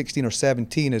age of 16 or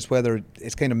 17 is whether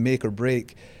it's kind of make or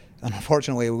break. And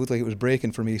unfortunately, it looked like it was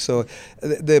breaking for me. So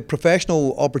the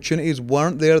professional opportunities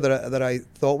weren't there that I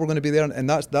thought were going to be there, and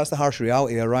that's the harsh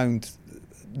reality around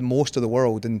most of the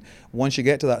world. And once you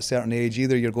get to that certain age,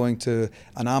 either you're going to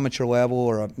an amateur level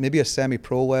or maybe a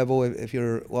semi-pro level if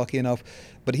you're lucky enough.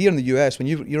 But here in the US, when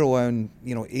you're allowing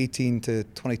 18 to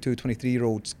 22,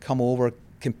 23-year-olds come over,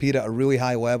 compete at a really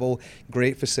high level,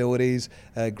 great facilities,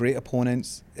 great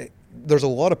opponents, there's a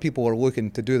lot of people who are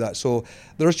looking to do that. So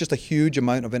there's just a huge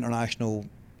amount of international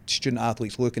student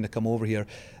athletes looking to come over here.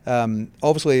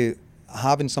 Obviously,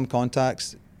 having some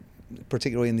contacts,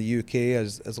 particularly in the UK,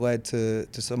 has led to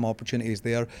some opportunities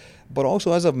there. But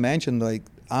also, as I've mentioned, like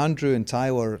Andrew and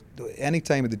Tyler, any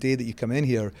time of the day that you come in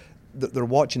here, they're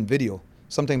watching video.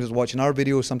 Sometimes it's watching our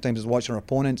videos, sometimes it's watching our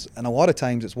opponents, and a lot of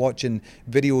times it's watching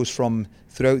videos from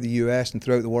throughout the US and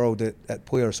throughout the world at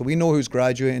players. So we know who's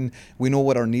graduating, we know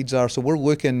what our needs are, so we're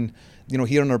looking,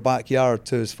 here in our backyard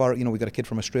to as far, we got a kid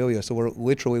from Australia, so we're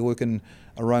literally looking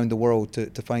around the world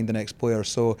to find the next player.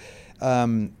 So,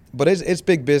 but it's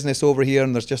big business over here,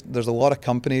 and there's a lot of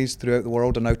companies throughout the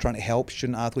world are now trying to help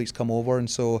student athletes come over, and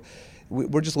so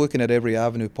we're just looking at every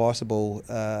avenue possible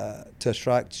to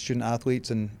attract student athletes,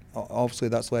 and obviously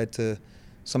that's led to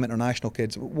some international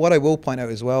kids. What I will point out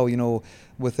as well,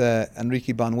 with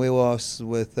Enrique Banuelos,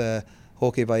 with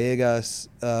Jorge Villegas,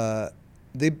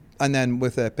 and then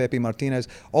with Pepe Martinez,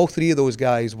 all three of those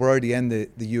guys were already in the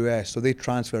US, so they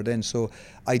transferred in. So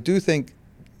I do think,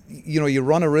 you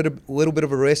run a little bit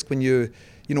of a risk when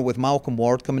with Malcolm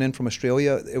Ward coming in from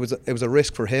Australia. It was a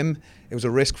risk for him. It was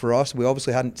a risk for us. We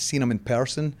obviously hadn't seen him in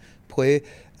person play,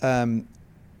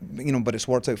 but it's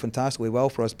worked out fantastically well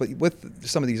for us. But with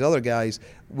some of these other guys,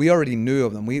 we already knew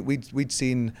of them. We'd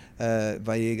seen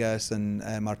Villegas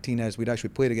and Martinez. We'd actually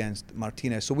played against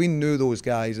Martinez, so we knew those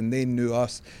guys, and they knew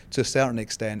us to a certain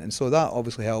extent. And so that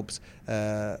obviously helps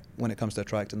when it comes to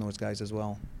attracting those guys as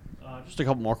well. Just a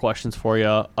couple more questions for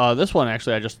you. This one,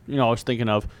 actually, I was thinking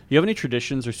of, do you have any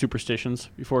traditions or superstitions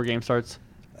before a game starts?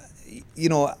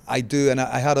 I do, and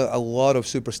I had a lot of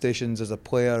superstitions as a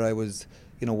player. I was,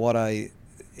 what I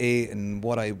ate and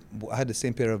I had the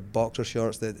same pair of boxer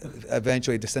shorts that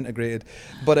eventually disintegrated.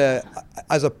 But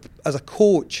as a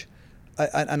coach,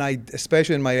 I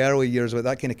especially in my early years,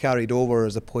 that kind of carried over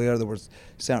as a player. There was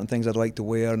certain things I'd like to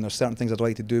wear, and there's certain things I'd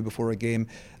like to do before a game.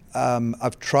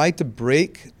 I've tried to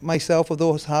break myself of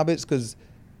those habits, because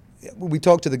we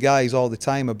talk to the guys all the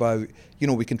time about,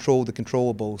 we control the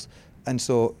controllables. And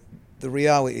so the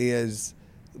reality is,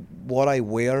 what I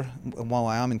wear, and while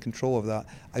I am in control of that,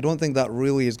 I don't think that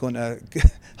really is going to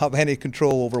have any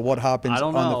control over what happens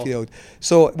on the field.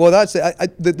 So, well, that's it.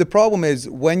 The problem is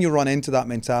when you run into that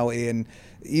mentality, and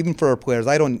even for our players,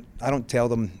 I don't tell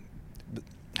them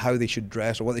how they should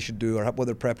dress or what they should do or what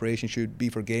their preparation should be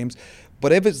for games.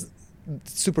 But if it's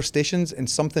superstitions and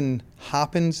something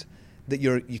happens that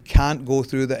you can't go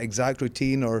through the exact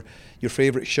routine, or your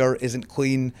favorite shirt isn't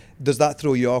clean, does that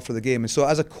throw you off for the game? And so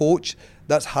as a coach,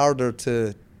 that's harder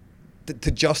to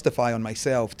justify on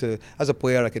myself. As a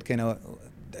player, I could kind of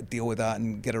deal with that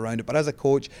and get around it. But as a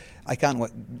coach, I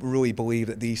can't really believe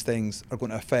that these things are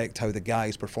going to affect how the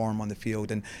guys perform on the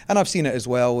field. And I've seen it as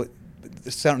well.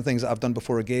 There's certain things that I've done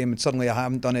before a game, and suddenly I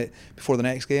haven't done it before the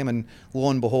next game, and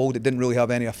lo and behold, it didn't really have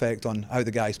any effect on how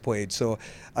the guys played. So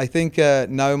I think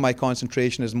now my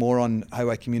concentration is more on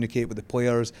how I communicate with the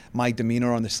players, my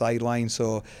demeanour on the sideline.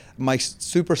 So my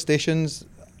superstitions,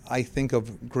 I think,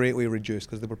 have greatly reduced,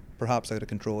 because they were perhaps out of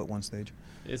control at one stage.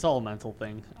 It's all a mental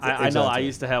thing. Exactly. I know I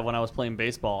used to have, when I was playing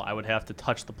baseball, I would have to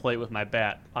touch the plate with my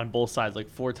bat on both sides like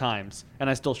 4 times, and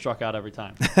I still struck out every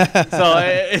time. So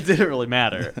it didn't really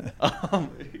matter.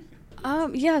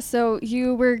 Yeah, so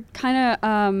you were kind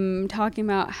of talking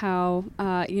about how,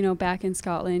 back in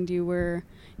Scotland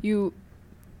you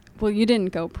didn't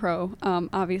go pro,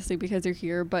 obviously, because you're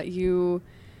here, but you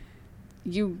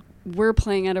were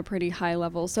playing at a pretty high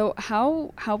level. So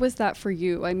how was that for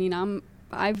you? I mean,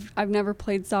 I've never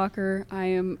played soccer. I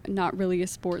am not really a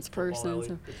sports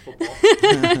person.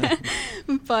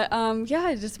 But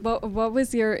just what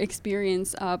was your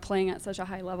experience playing at such a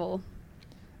high level?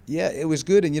 Yeah, it was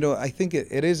good, and I think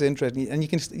it is interesting, and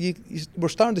we're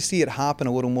starting to see it happen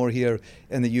a little more here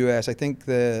in the US. I think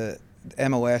the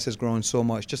MLS has grown so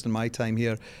much just in my time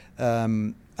here,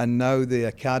 and now the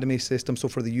academy system, so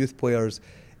for the youth players,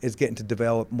 is getting to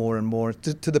develop more and more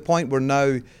to the point where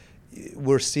now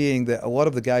we're seeing that a lot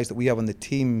of the guys that we have on the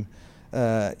team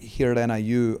here at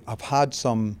NIU have had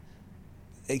some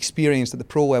experience at the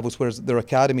pro levels, whereas their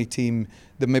academy team,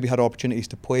 they maybe had opportunities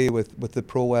to play with the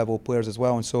pro level players as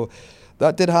well. And so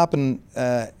that did happen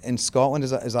in Scotland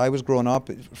as I was growing up.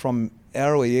 From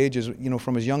early ages,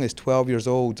 from as young as 12 years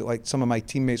old, like some of my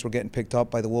teammates were getting picked up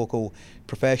by the local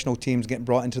professional teams, getting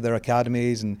brought into their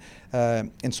academies. And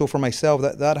so for myself,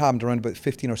 that happened around about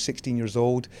 15 or 16 years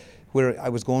old, where I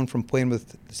was going from playing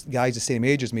with guys the same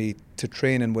age as me to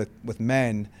training with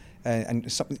men,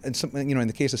 and something, in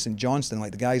the case of St Johnstone,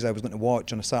 like the guys I was going to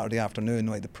watch on a Saturday afternoon,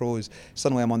 like the pros,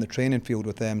 suddenly I'm on the training field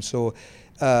with them. So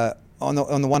on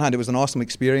the one hand, it was an awesome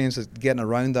experience getting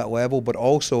around that level, but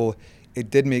also it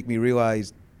did make me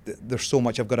realise that there's so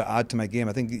much I've got to add to my game.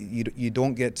 I think you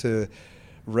don't get to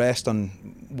rest on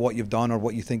what you've done or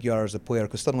what you think you are as a player,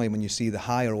 because suddenly when you see the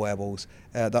higher levels,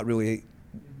 that really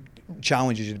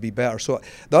challenges you to be better. So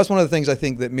that's one of the things I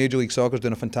think that Major League Soccer is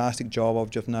doing a fantastic job of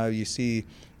just now. You see,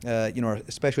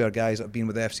 especially our guys that have been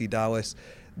with FC Dallas,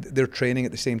 they're training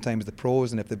at the same time as the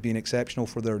pros, and if they've been exceptional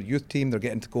for their youth team, they're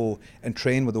getting to go and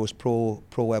train with those pro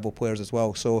level players as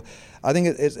well. So I think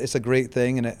it's a great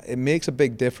thing, and it makes a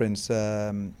big difference.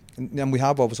 And we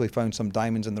have obviously found some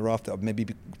diamonds in the rough that have maybe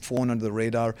flown under the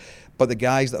radar, but the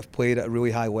guys that have played at a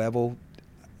really high level,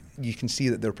 you can see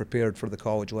that they're prepared for the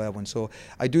college level. And so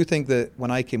I do think that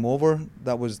when I came over,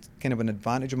 that was kind of an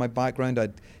advantage of my background.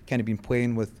 I'd kind of been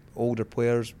playing with older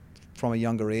players from a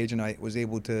younger age, and I was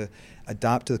able to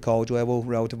adapt to the college level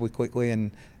relatively quickly.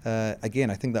 And again,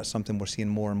 I think that's something we're seeing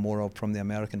more and more of from the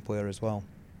American player as well.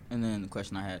 And then the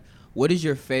question I had, what is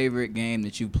your favorite game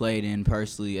that you played in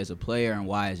personally as a player, and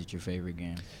why is it your favorite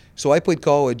game? So I played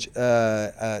college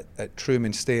at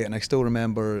Truman State, and I still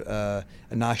remember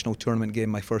a national tournament game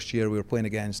my first year. We were playing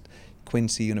against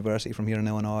Quincy University from here in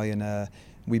Illinois, and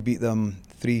we beat them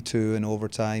 3-2 in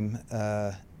overtime.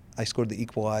 I scored the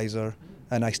equalizer,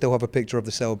 and I still have a picture of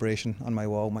the celebration on my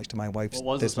wall, much to my wife's What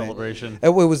was the dismay. celebration? It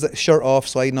was the shirt off,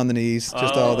 sliding on the knees,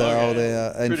 just all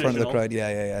the in front of the Traditional. crowd.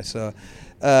 Yeah. So,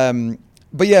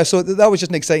 but yeah, so that was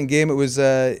just an exciting game. It was,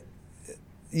 there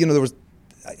was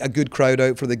a good crowd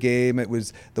out for the game. It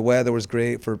was, the weather was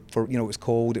great for it was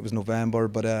cold. It was November,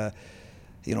 but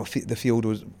the field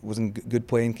was in good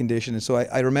playing condition. And so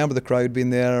I remember the crowd being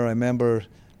there. I remember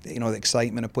the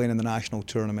excitement of playing in the national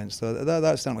tournament. So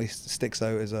that certainly sticks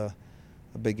out as a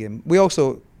big game. We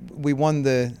won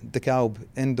the DeKalb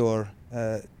indoor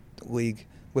league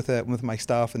with my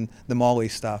staff and the Molly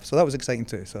staff. So that was exciting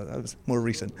too. So that was more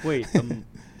recent. Wait,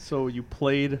 so you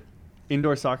played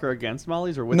indoor soccer against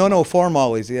Molly's or with? No, for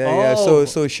Molly's. Yeah. Oh.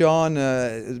 So Sean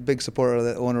is a big supporter,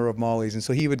 the owner of Molly's, and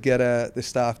so he would get the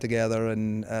staff together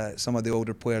and some of the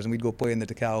older players, and we'd go play in the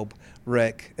DeKalb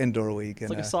Rec indoor league. It's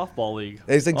like a softball league.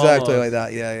 It's exactly Almost.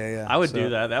 like that. Yeah. I would So, do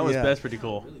that. yeah. That's pretty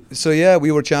cool. So yeah,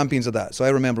 we were champions of that. So I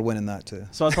remember winning that too.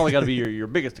 So that's probably got to be your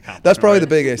biggest accomplishment. That's probably right?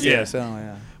 the biggest. Yeah. Yeah. So,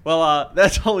 yeah. Well,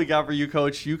 that's all we got for you,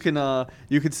 Coach. You can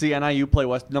see NIU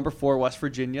play number 4 West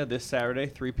Virginia this Saturday,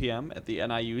 3 p.m. at the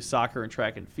NIU Soccer and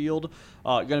Track and Field.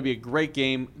 Going to be a great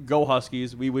game. Go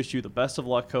Huskies. We wish you the best of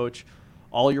luck, Coach,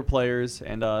 all your players,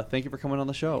 and thank you for coming on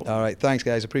the show. All right. Thanks,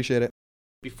 guys. Appreciate it.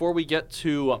 Before we get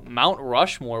to Mount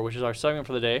Rushmore, which is our segment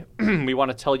for the day, we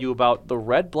want to tell you about the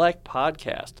Red Black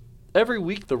Podcast. Every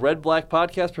week, the Red Black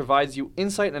Podcast provides you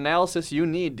insight and analysis you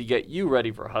need to get you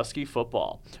ready for Husky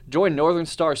football. Join Northern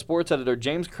Star sports editor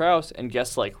James Krause and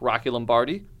guests like Rocky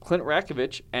Lombardi, Clint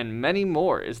Rakovich, and many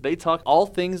more as they talk all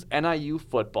things NIU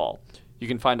football. You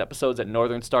can find episodes at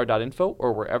northernstar.info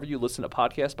or wherever you listen to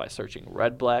podcasts by searching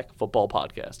Red Black Football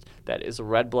Podcast. That is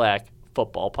Red Black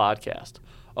Football Podcast.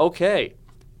 Okay,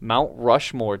 Mount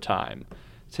Rushmore time.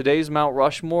 Today's Mount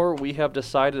Rushmore, we have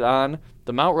decided on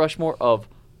the Mount Rushmore of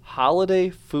holiday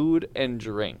food and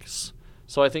drinks.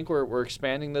 So I think we're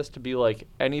expanding this to be like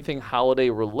anything holiday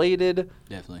related.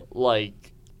 Definitely.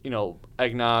 Like,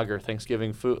 eggnog or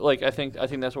Thanksgiving food. Like I think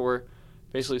that's what we're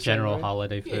basically saying. General right?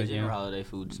 holiday Yeah, food. general holiday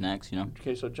food, snacks,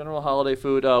 Okay, so general holiday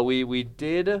food. We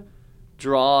did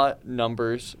draw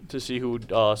numbers to see who would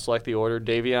select the order.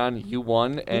 Davion, you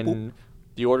won, and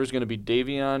the order is going to be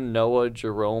Davion, Noah,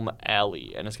 Jerome,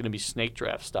 Allie, and it's going to be snake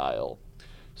draft style.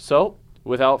 So,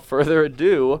 without further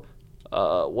ado,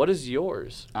 what is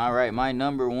yours? All right, my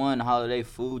number 1 holiday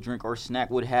food, drink, or snack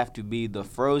would have to be the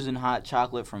frozen hot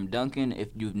chocolate from Dunkin'. If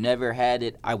you've never had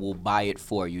it, I will buy it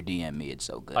for you. DM me. It's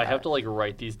so good. I have to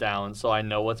write these down so I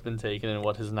know what's been taken and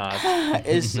what has not.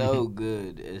 It's so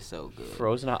good. It's so good.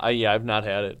 Frozen hot. Yeah, I've not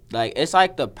had it. It's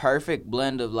like the perfect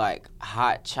blend of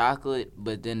hot chocolate,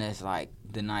 but then it's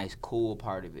the nice cool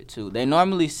part of it too. They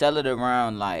normally sell it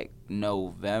around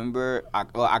November,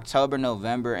 October,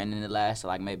 November, and then it lasts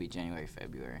maybe January,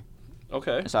 February.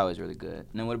 Okay. It's always really good. And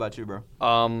then what about you,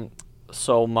 bro?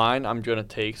 So mine I'm gonna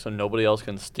take so nobody else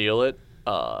can steal it.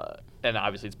 And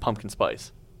obviously it's pumpkin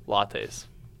spice lattes.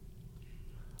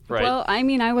 Right. Well,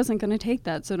 I wasn't going to take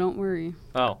that, so don't worry.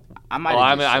 Oh. I might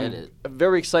have just said it. I'm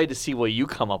very excited to see what you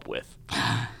come up with.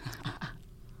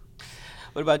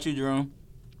 What about you, Jerome?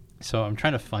 So I'm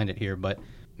trying to find it here, but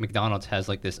McDonald's has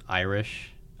this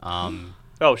Irish.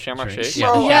 Oh, Shamrock drink. Shake.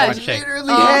 Yeah, the Yes. Shamrock Shake.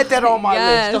 literally had that on my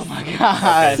yes. list. Oh my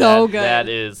god. So good. That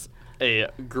is a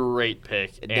great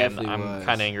pick, It and definitely I'm was.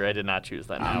 kind of angry I did not choose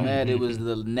that I'm now. mad it was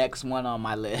the next one on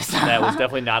my list. That was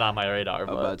definitely not on my radar. I'm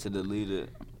about But to delete it.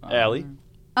 Allie?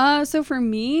 So for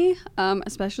me,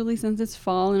 especially since it's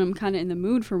fall and I'm kind of in the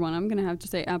mood for one, I'm going to have to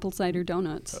say apple cider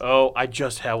donuts. Oh, I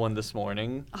just had one this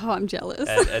morning Oh, I'm jealous.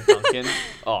 at Dunkin'.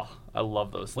 Oh, I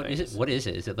love those What things. is it? What is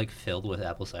it? Is it filled with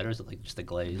apple cider? Or is it just a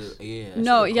glaze? Yeah. that's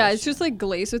No, a good yeah, it's question. just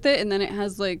glazed with it, and then it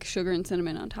has sugar and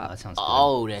cinnamon on Oh, top. that sounds good.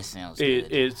 Oh, that sounds good.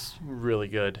 It's really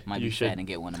good. Might you be should. fat and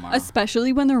get one tomorrow.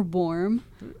 Especially when they're warm.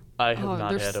 I have Oh, not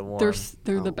they're had a s- warm.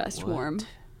 They're the Oh, best what? warm.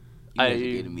 You guys are I-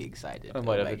 getting me excited. I might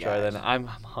Oh have my to try that. gosh. I'm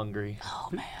hungry. Oh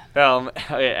man.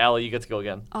 Okay, Allie, you get to go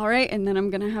again. All right, and then I'm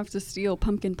going to have to steal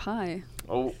pumpkin pie.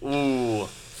 Oh, ooh.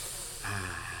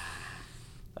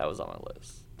 That was on my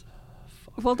list.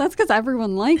 Well, that's because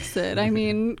everyone likes it. I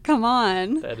mean, come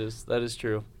on. That is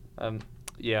true.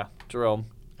 Yeah, Jerome.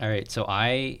 All right, so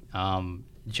I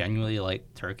genuinely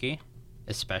like turkey,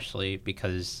 especially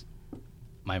because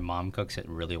my mom cooks it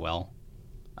really well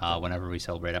whenever we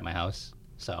celebrate at my house.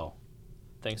 So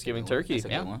Thanksgiving That's a turkey.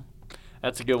 good Yeah. one.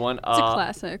 That's a good one. It's a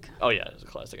classic. Oh yeah, it's a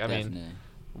classic. I mean, Definitely.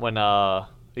 when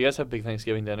you guys have big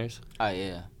Thanksgiving dinners? Oh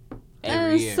yeah.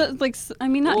 Every year.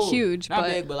 Not Ooh, huge, not but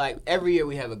big, but every year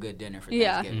we have a good dinner for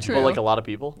Yeah, Thanksgiving. true. Well, like a lot of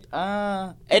people.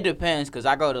 It depends, cause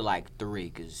I go to 3,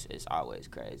 cause it's always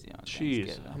crazy on Jeez,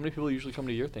 Thanksgiving. how many people usually come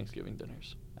to your Thanksgiving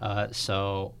dinners?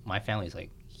 so my family's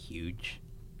huge.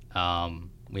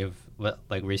 We have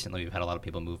recently we've had a lot of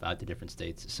people move out to different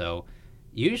states. So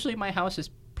usually my house is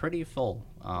pretty full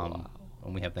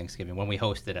when we have Thanksgiving, when we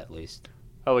host it at least.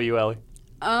 How about you, Allie?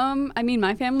 I mean,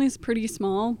 my family's pretty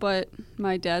small, but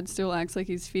my dad still acts like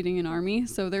he's feeding an army,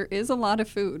 so there is a lot of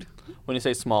food. When you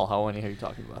say small, how many are you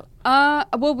talking about?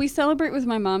 Well, we celebrate with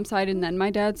my mom's side and then my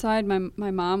dad's side.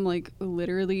 My mom, like,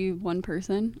 literally one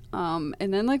person.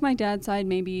 And then, like, my dad's side,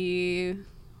 maybe,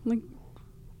 like,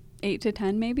 8 to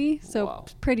 10, maybe. So, Wow.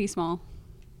 pretty small.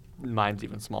 Mine's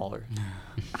even smaller.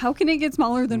 How can it get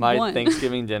smaller than My one?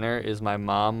 Thanksgiving dinner is my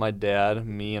mom, my dad,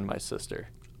 me, and my sister.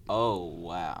 Oh,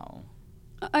 wow.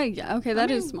 Yeah, okay, that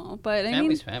is small. But, I mean,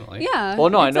 Family's family. yeah. Well,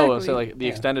 no, I know. I'm exactly. saying, like, the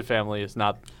extended family is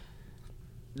not,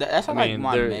 That's I how, mean, like,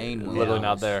 my they're main one literally goes.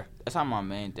 not there. That's how my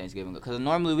main Thanksgiving goes. Because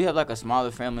normally we have, like, a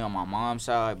smaller family on my mom's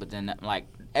side, but then, like,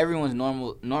 everyone's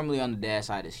normally on the dad's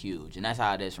side is huge. And that's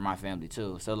how it is for my family,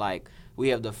 too. So, like, we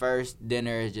have the first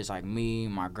dinner is just, like, me,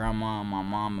 my grandma, my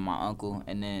mom, and my uncle.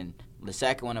 And then the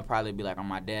second one will probably be, like, on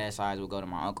my dad's side, we'll go to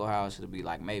my uncle's house. It'll be,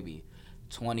 like, maybe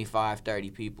 25, 30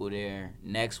 people there.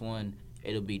 Next one,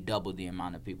 it'll be double the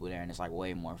amount of people there, and it's, like,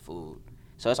 way more food.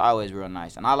 So it's always real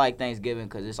nice. And I like Thanksgiving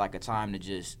because it's, like, a time to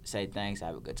just say thanks,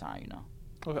 have a good time, you know.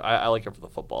 Okay, I like it for the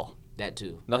football. That,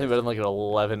 too. Nothing better than like an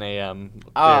 11 a.m.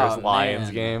 Oh, Bears-Lions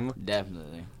man. game.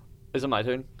 Definitely. Is it my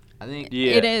turn? I think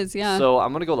Yeah. It is, yeah. So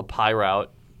I'm going to go the pie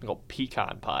route. I'm going to go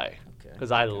pecan pie. Okay.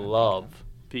 Because I love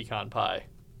pecan pie.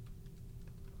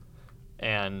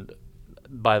 And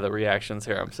by the reactions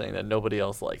here, I'm saying that nobody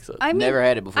else likes it. I mean, never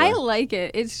had it before. I like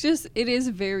it. It's just, it is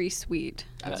very sweet.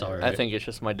 That's I- all right. I think it's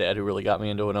just my dad who really got me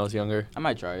into it when I was younger. I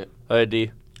might try it. All right,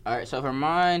 D, All right, so for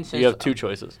mine, since you have two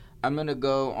choices. I'm going to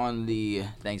go on the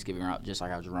Thanksgiving route, just like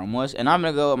how Jerome was. And I'm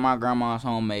going to go with my grandma's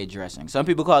homemade dressing. Some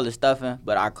people call it stuffing,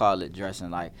 but I call it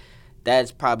dressing. Like,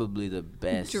 that's probably the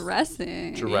best.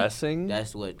 Dressing. Dressing?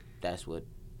 That's what it's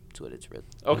with.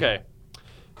 Okay.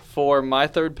 For my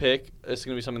third pick, it's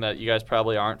going to be something that you guys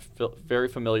probably aren't very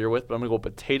familiar with, but I'm going to go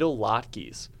potato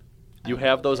latkes. You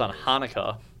have those on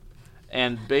Hanukkah.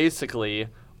 And basically,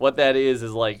 what that is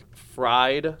like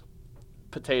fried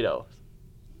potato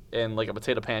and like a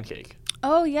potato pancake.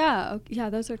 Oh, yeah. Yeah,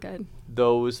 those are good.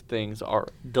 Those things are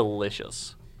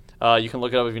delicious. You can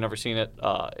look it up if you've never seen it.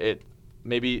 It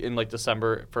maybe in like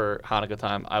December for Hanukkah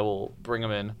time, I will bring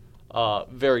them in.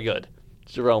 Very good.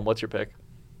 Jerome, what's your pick?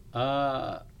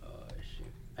 Shoot.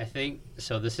 I think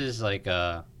so. This is like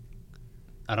I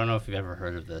don't know if you've ever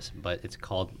heard of this, but it's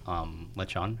called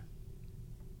lechon.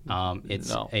 It's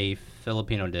No. a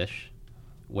Filipino dish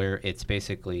where it's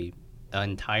basically an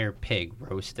entire pig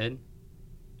roasted,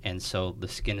 and so the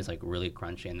skin is like really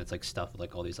crunchy, and it's like stuffed with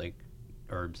like all these like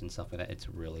herbs and stuff like that. It's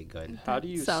really good. How do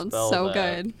you Sounds spell so that?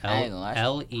 good. I ain't gonna lie.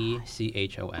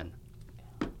 Lechon.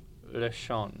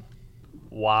 Lechon.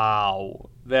 Wow.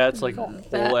 That's like a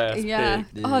whole ass yeah.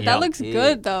 pig. Oh, Yeah. that looks Pig.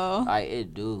 good, though.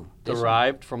 It do. This one-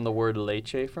 Derived from the word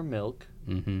leche for milk.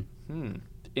 Mm-hmm.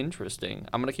 Interesting.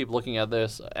 I'm going to keep looking at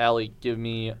this. Allie, give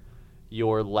me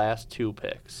your last two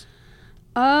picks.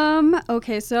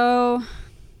 Okay, so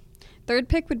third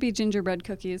pick would be gingerbread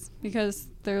cookies because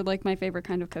they're like my favorite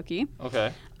kind of cookie.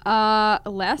 Okay.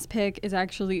 Last pick is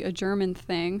actually a German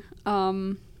thing.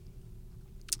 And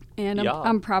Yeah.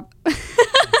 I'm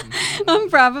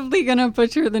probably gonna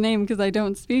butcher the name because I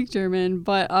don't speak German,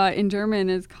 but in German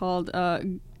it's called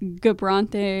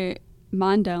gebrannte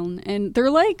Mandeln, and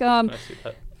they're like I see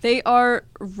that. they are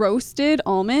roasted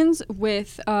almonds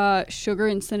with sugar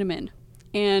and cinnamon,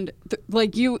 and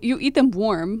like you eat them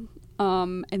warm,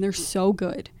 and they're so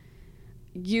good.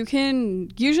 You can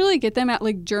usually get them at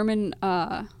like German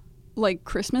like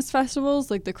Christmas festivals,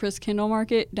 like the Christkindl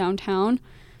market downtown.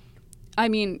 I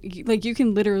mean, like you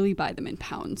can literally buy them in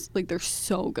pounds. Like they're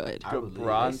so good. I believe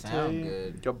they sound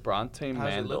good. Gebrannte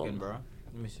How's it Mandeln. looking, bro?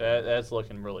 Let me see. That's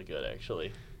looking really good,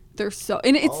 actually. They're so,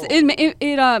 and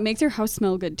it makes your house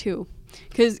smell good too,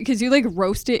 cause you like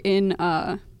roast it in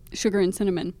sugar and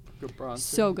cinnamon. Gebrannte.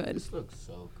 So good. This looks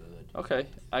so good. Okay,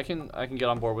 I can get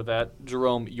on board with that.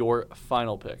 Jerome, your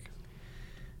final pick.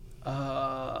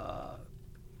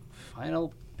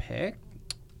 Final pick.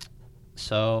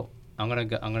 So I'm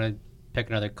gonna pick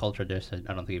another culture dish that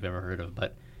I don't think you've ever heard of,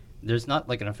 but there's not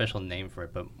like an official name for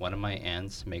it. But one of my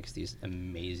aunts makes these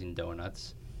amazing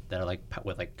donuts that are like covered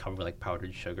with like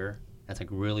powdered sugar. And it's like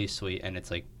really sweet, and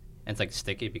it's like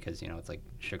sticky because it's like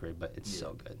sugary, but it's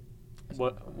so good.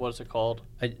 What is it called?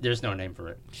 There's no name for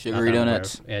it. Sugary Not that I'm aware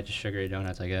donuts? of. Yeah, just sugary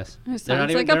donuts, I guess. It They're not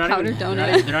sounds even- like they're a not powdered even-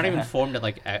 donut. They're not even formed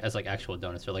as like actual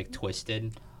donuts. They're like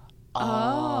twisted.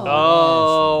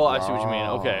 Oh, I see what you mean.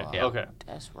 Okay, Yeah. okay.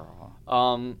 That's raw.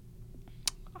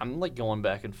 I'm like going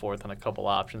back and forth on a couple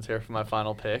options here for my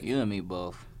final pick, You and me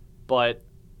both. but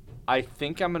I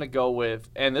think I'm gonna go with,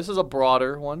 and this is a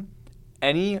broader one,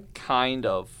 any kind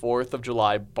of 4th of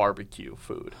July barbecue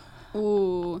food.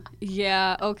 Ooh,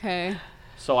 yeah, okay.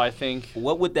 So I think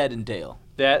What would that entail?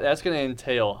 that's going to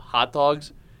entail hot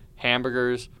dogs,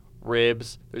 hamburgers,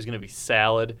 ribs. There's going to be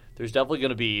salad. There's definitely going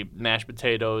to be mashed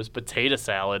potatoes, potato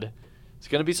salad. There's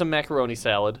going to be some macaroni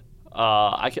salad.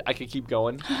 I could keep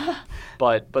going,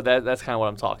 but that's kind of what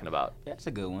I'm talking about. That's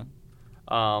a good one.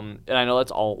 And I know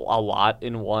that's all a lot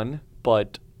in one,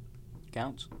 but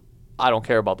Counts. I don't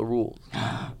care about the rules.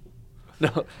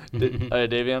 No,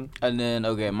 Davian? And then,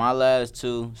 okay, my last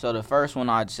two. So the first one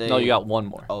I'd say. No, you got one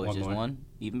more. Oh, it's One just more. one?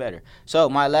 Even better. So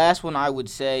my last one I would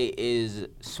say is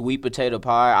sweet potato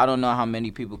pie. I don't know how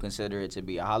many people consider it to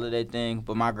be a holiday thing,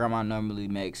 but my grandma normally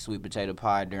makes sweet potato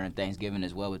pie during Thanksgiving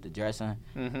as well with the dressing.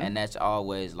 Mhm. And that's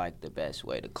always like the best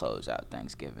way to close out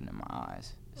Thanksgiving in my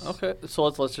eyes. Okay, so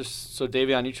let's just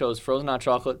Davion, you chose frozen hot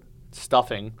chocolate,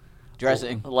 stuffing,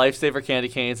 Dressing. Lifesaver candy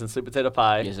canes, and sweet potato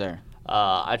pie. Yes, sir.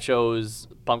 I chose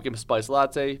pumpkin spice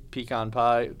latte, pecan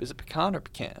pie. Is it pecan or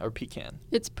pecan?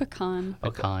 It's pecan.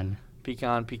 Pecan.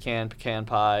 Pecan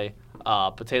pie,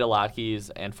 potato latkes,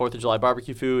 and 4th of July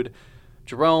barbecue food.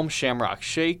 Jerome, shamrock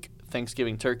shake,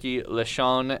 Thanksgiving turkey,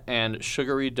 lechon, and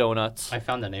sugary donuts. I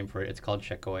found the name for it. It's called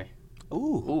Shakoy.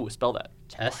 Ooh. Ooh, spell that.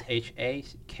 Shakoy.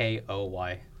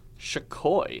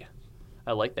 Shakoy.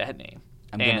 I like that name.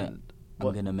 I'm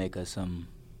gonna make us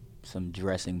some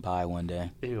dressing pie one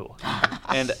day. Ew.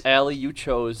 And Allie, you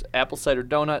chose apple cider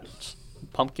donuts,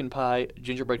 pumpkin pie,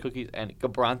 gingerbread cookies, and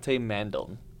Gabrante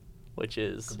Mandeln, which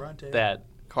is Gabrante. that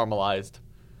caramelized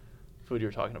food you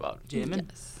were talking about. Jimin?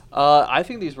 Yes. I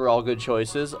think these were all good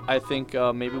choices. I think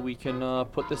maybe we can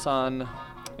put this on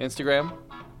Instagram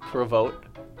for a vote.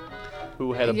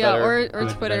 Who had a Yeah, better or Who had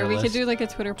a Twitter. better We could list? do like a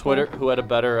Twitter poll. Twitter? Who had a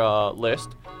better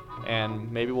list?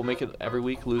 And maybe we'll make it every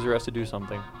week. Loser has to do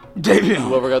something.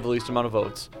 Whoever got the least amount of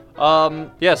votes.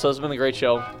 Yeah, so it's been a great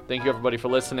show. Thank you everybody for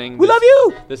listening. We love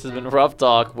you! This has been Rough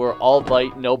Talk. We're all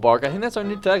bite, no bark. I think that's our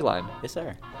new tagline. Yes,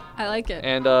 sir. I like it.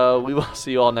 And we will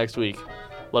see you all next week.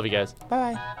 Love you guys.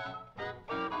 Bye.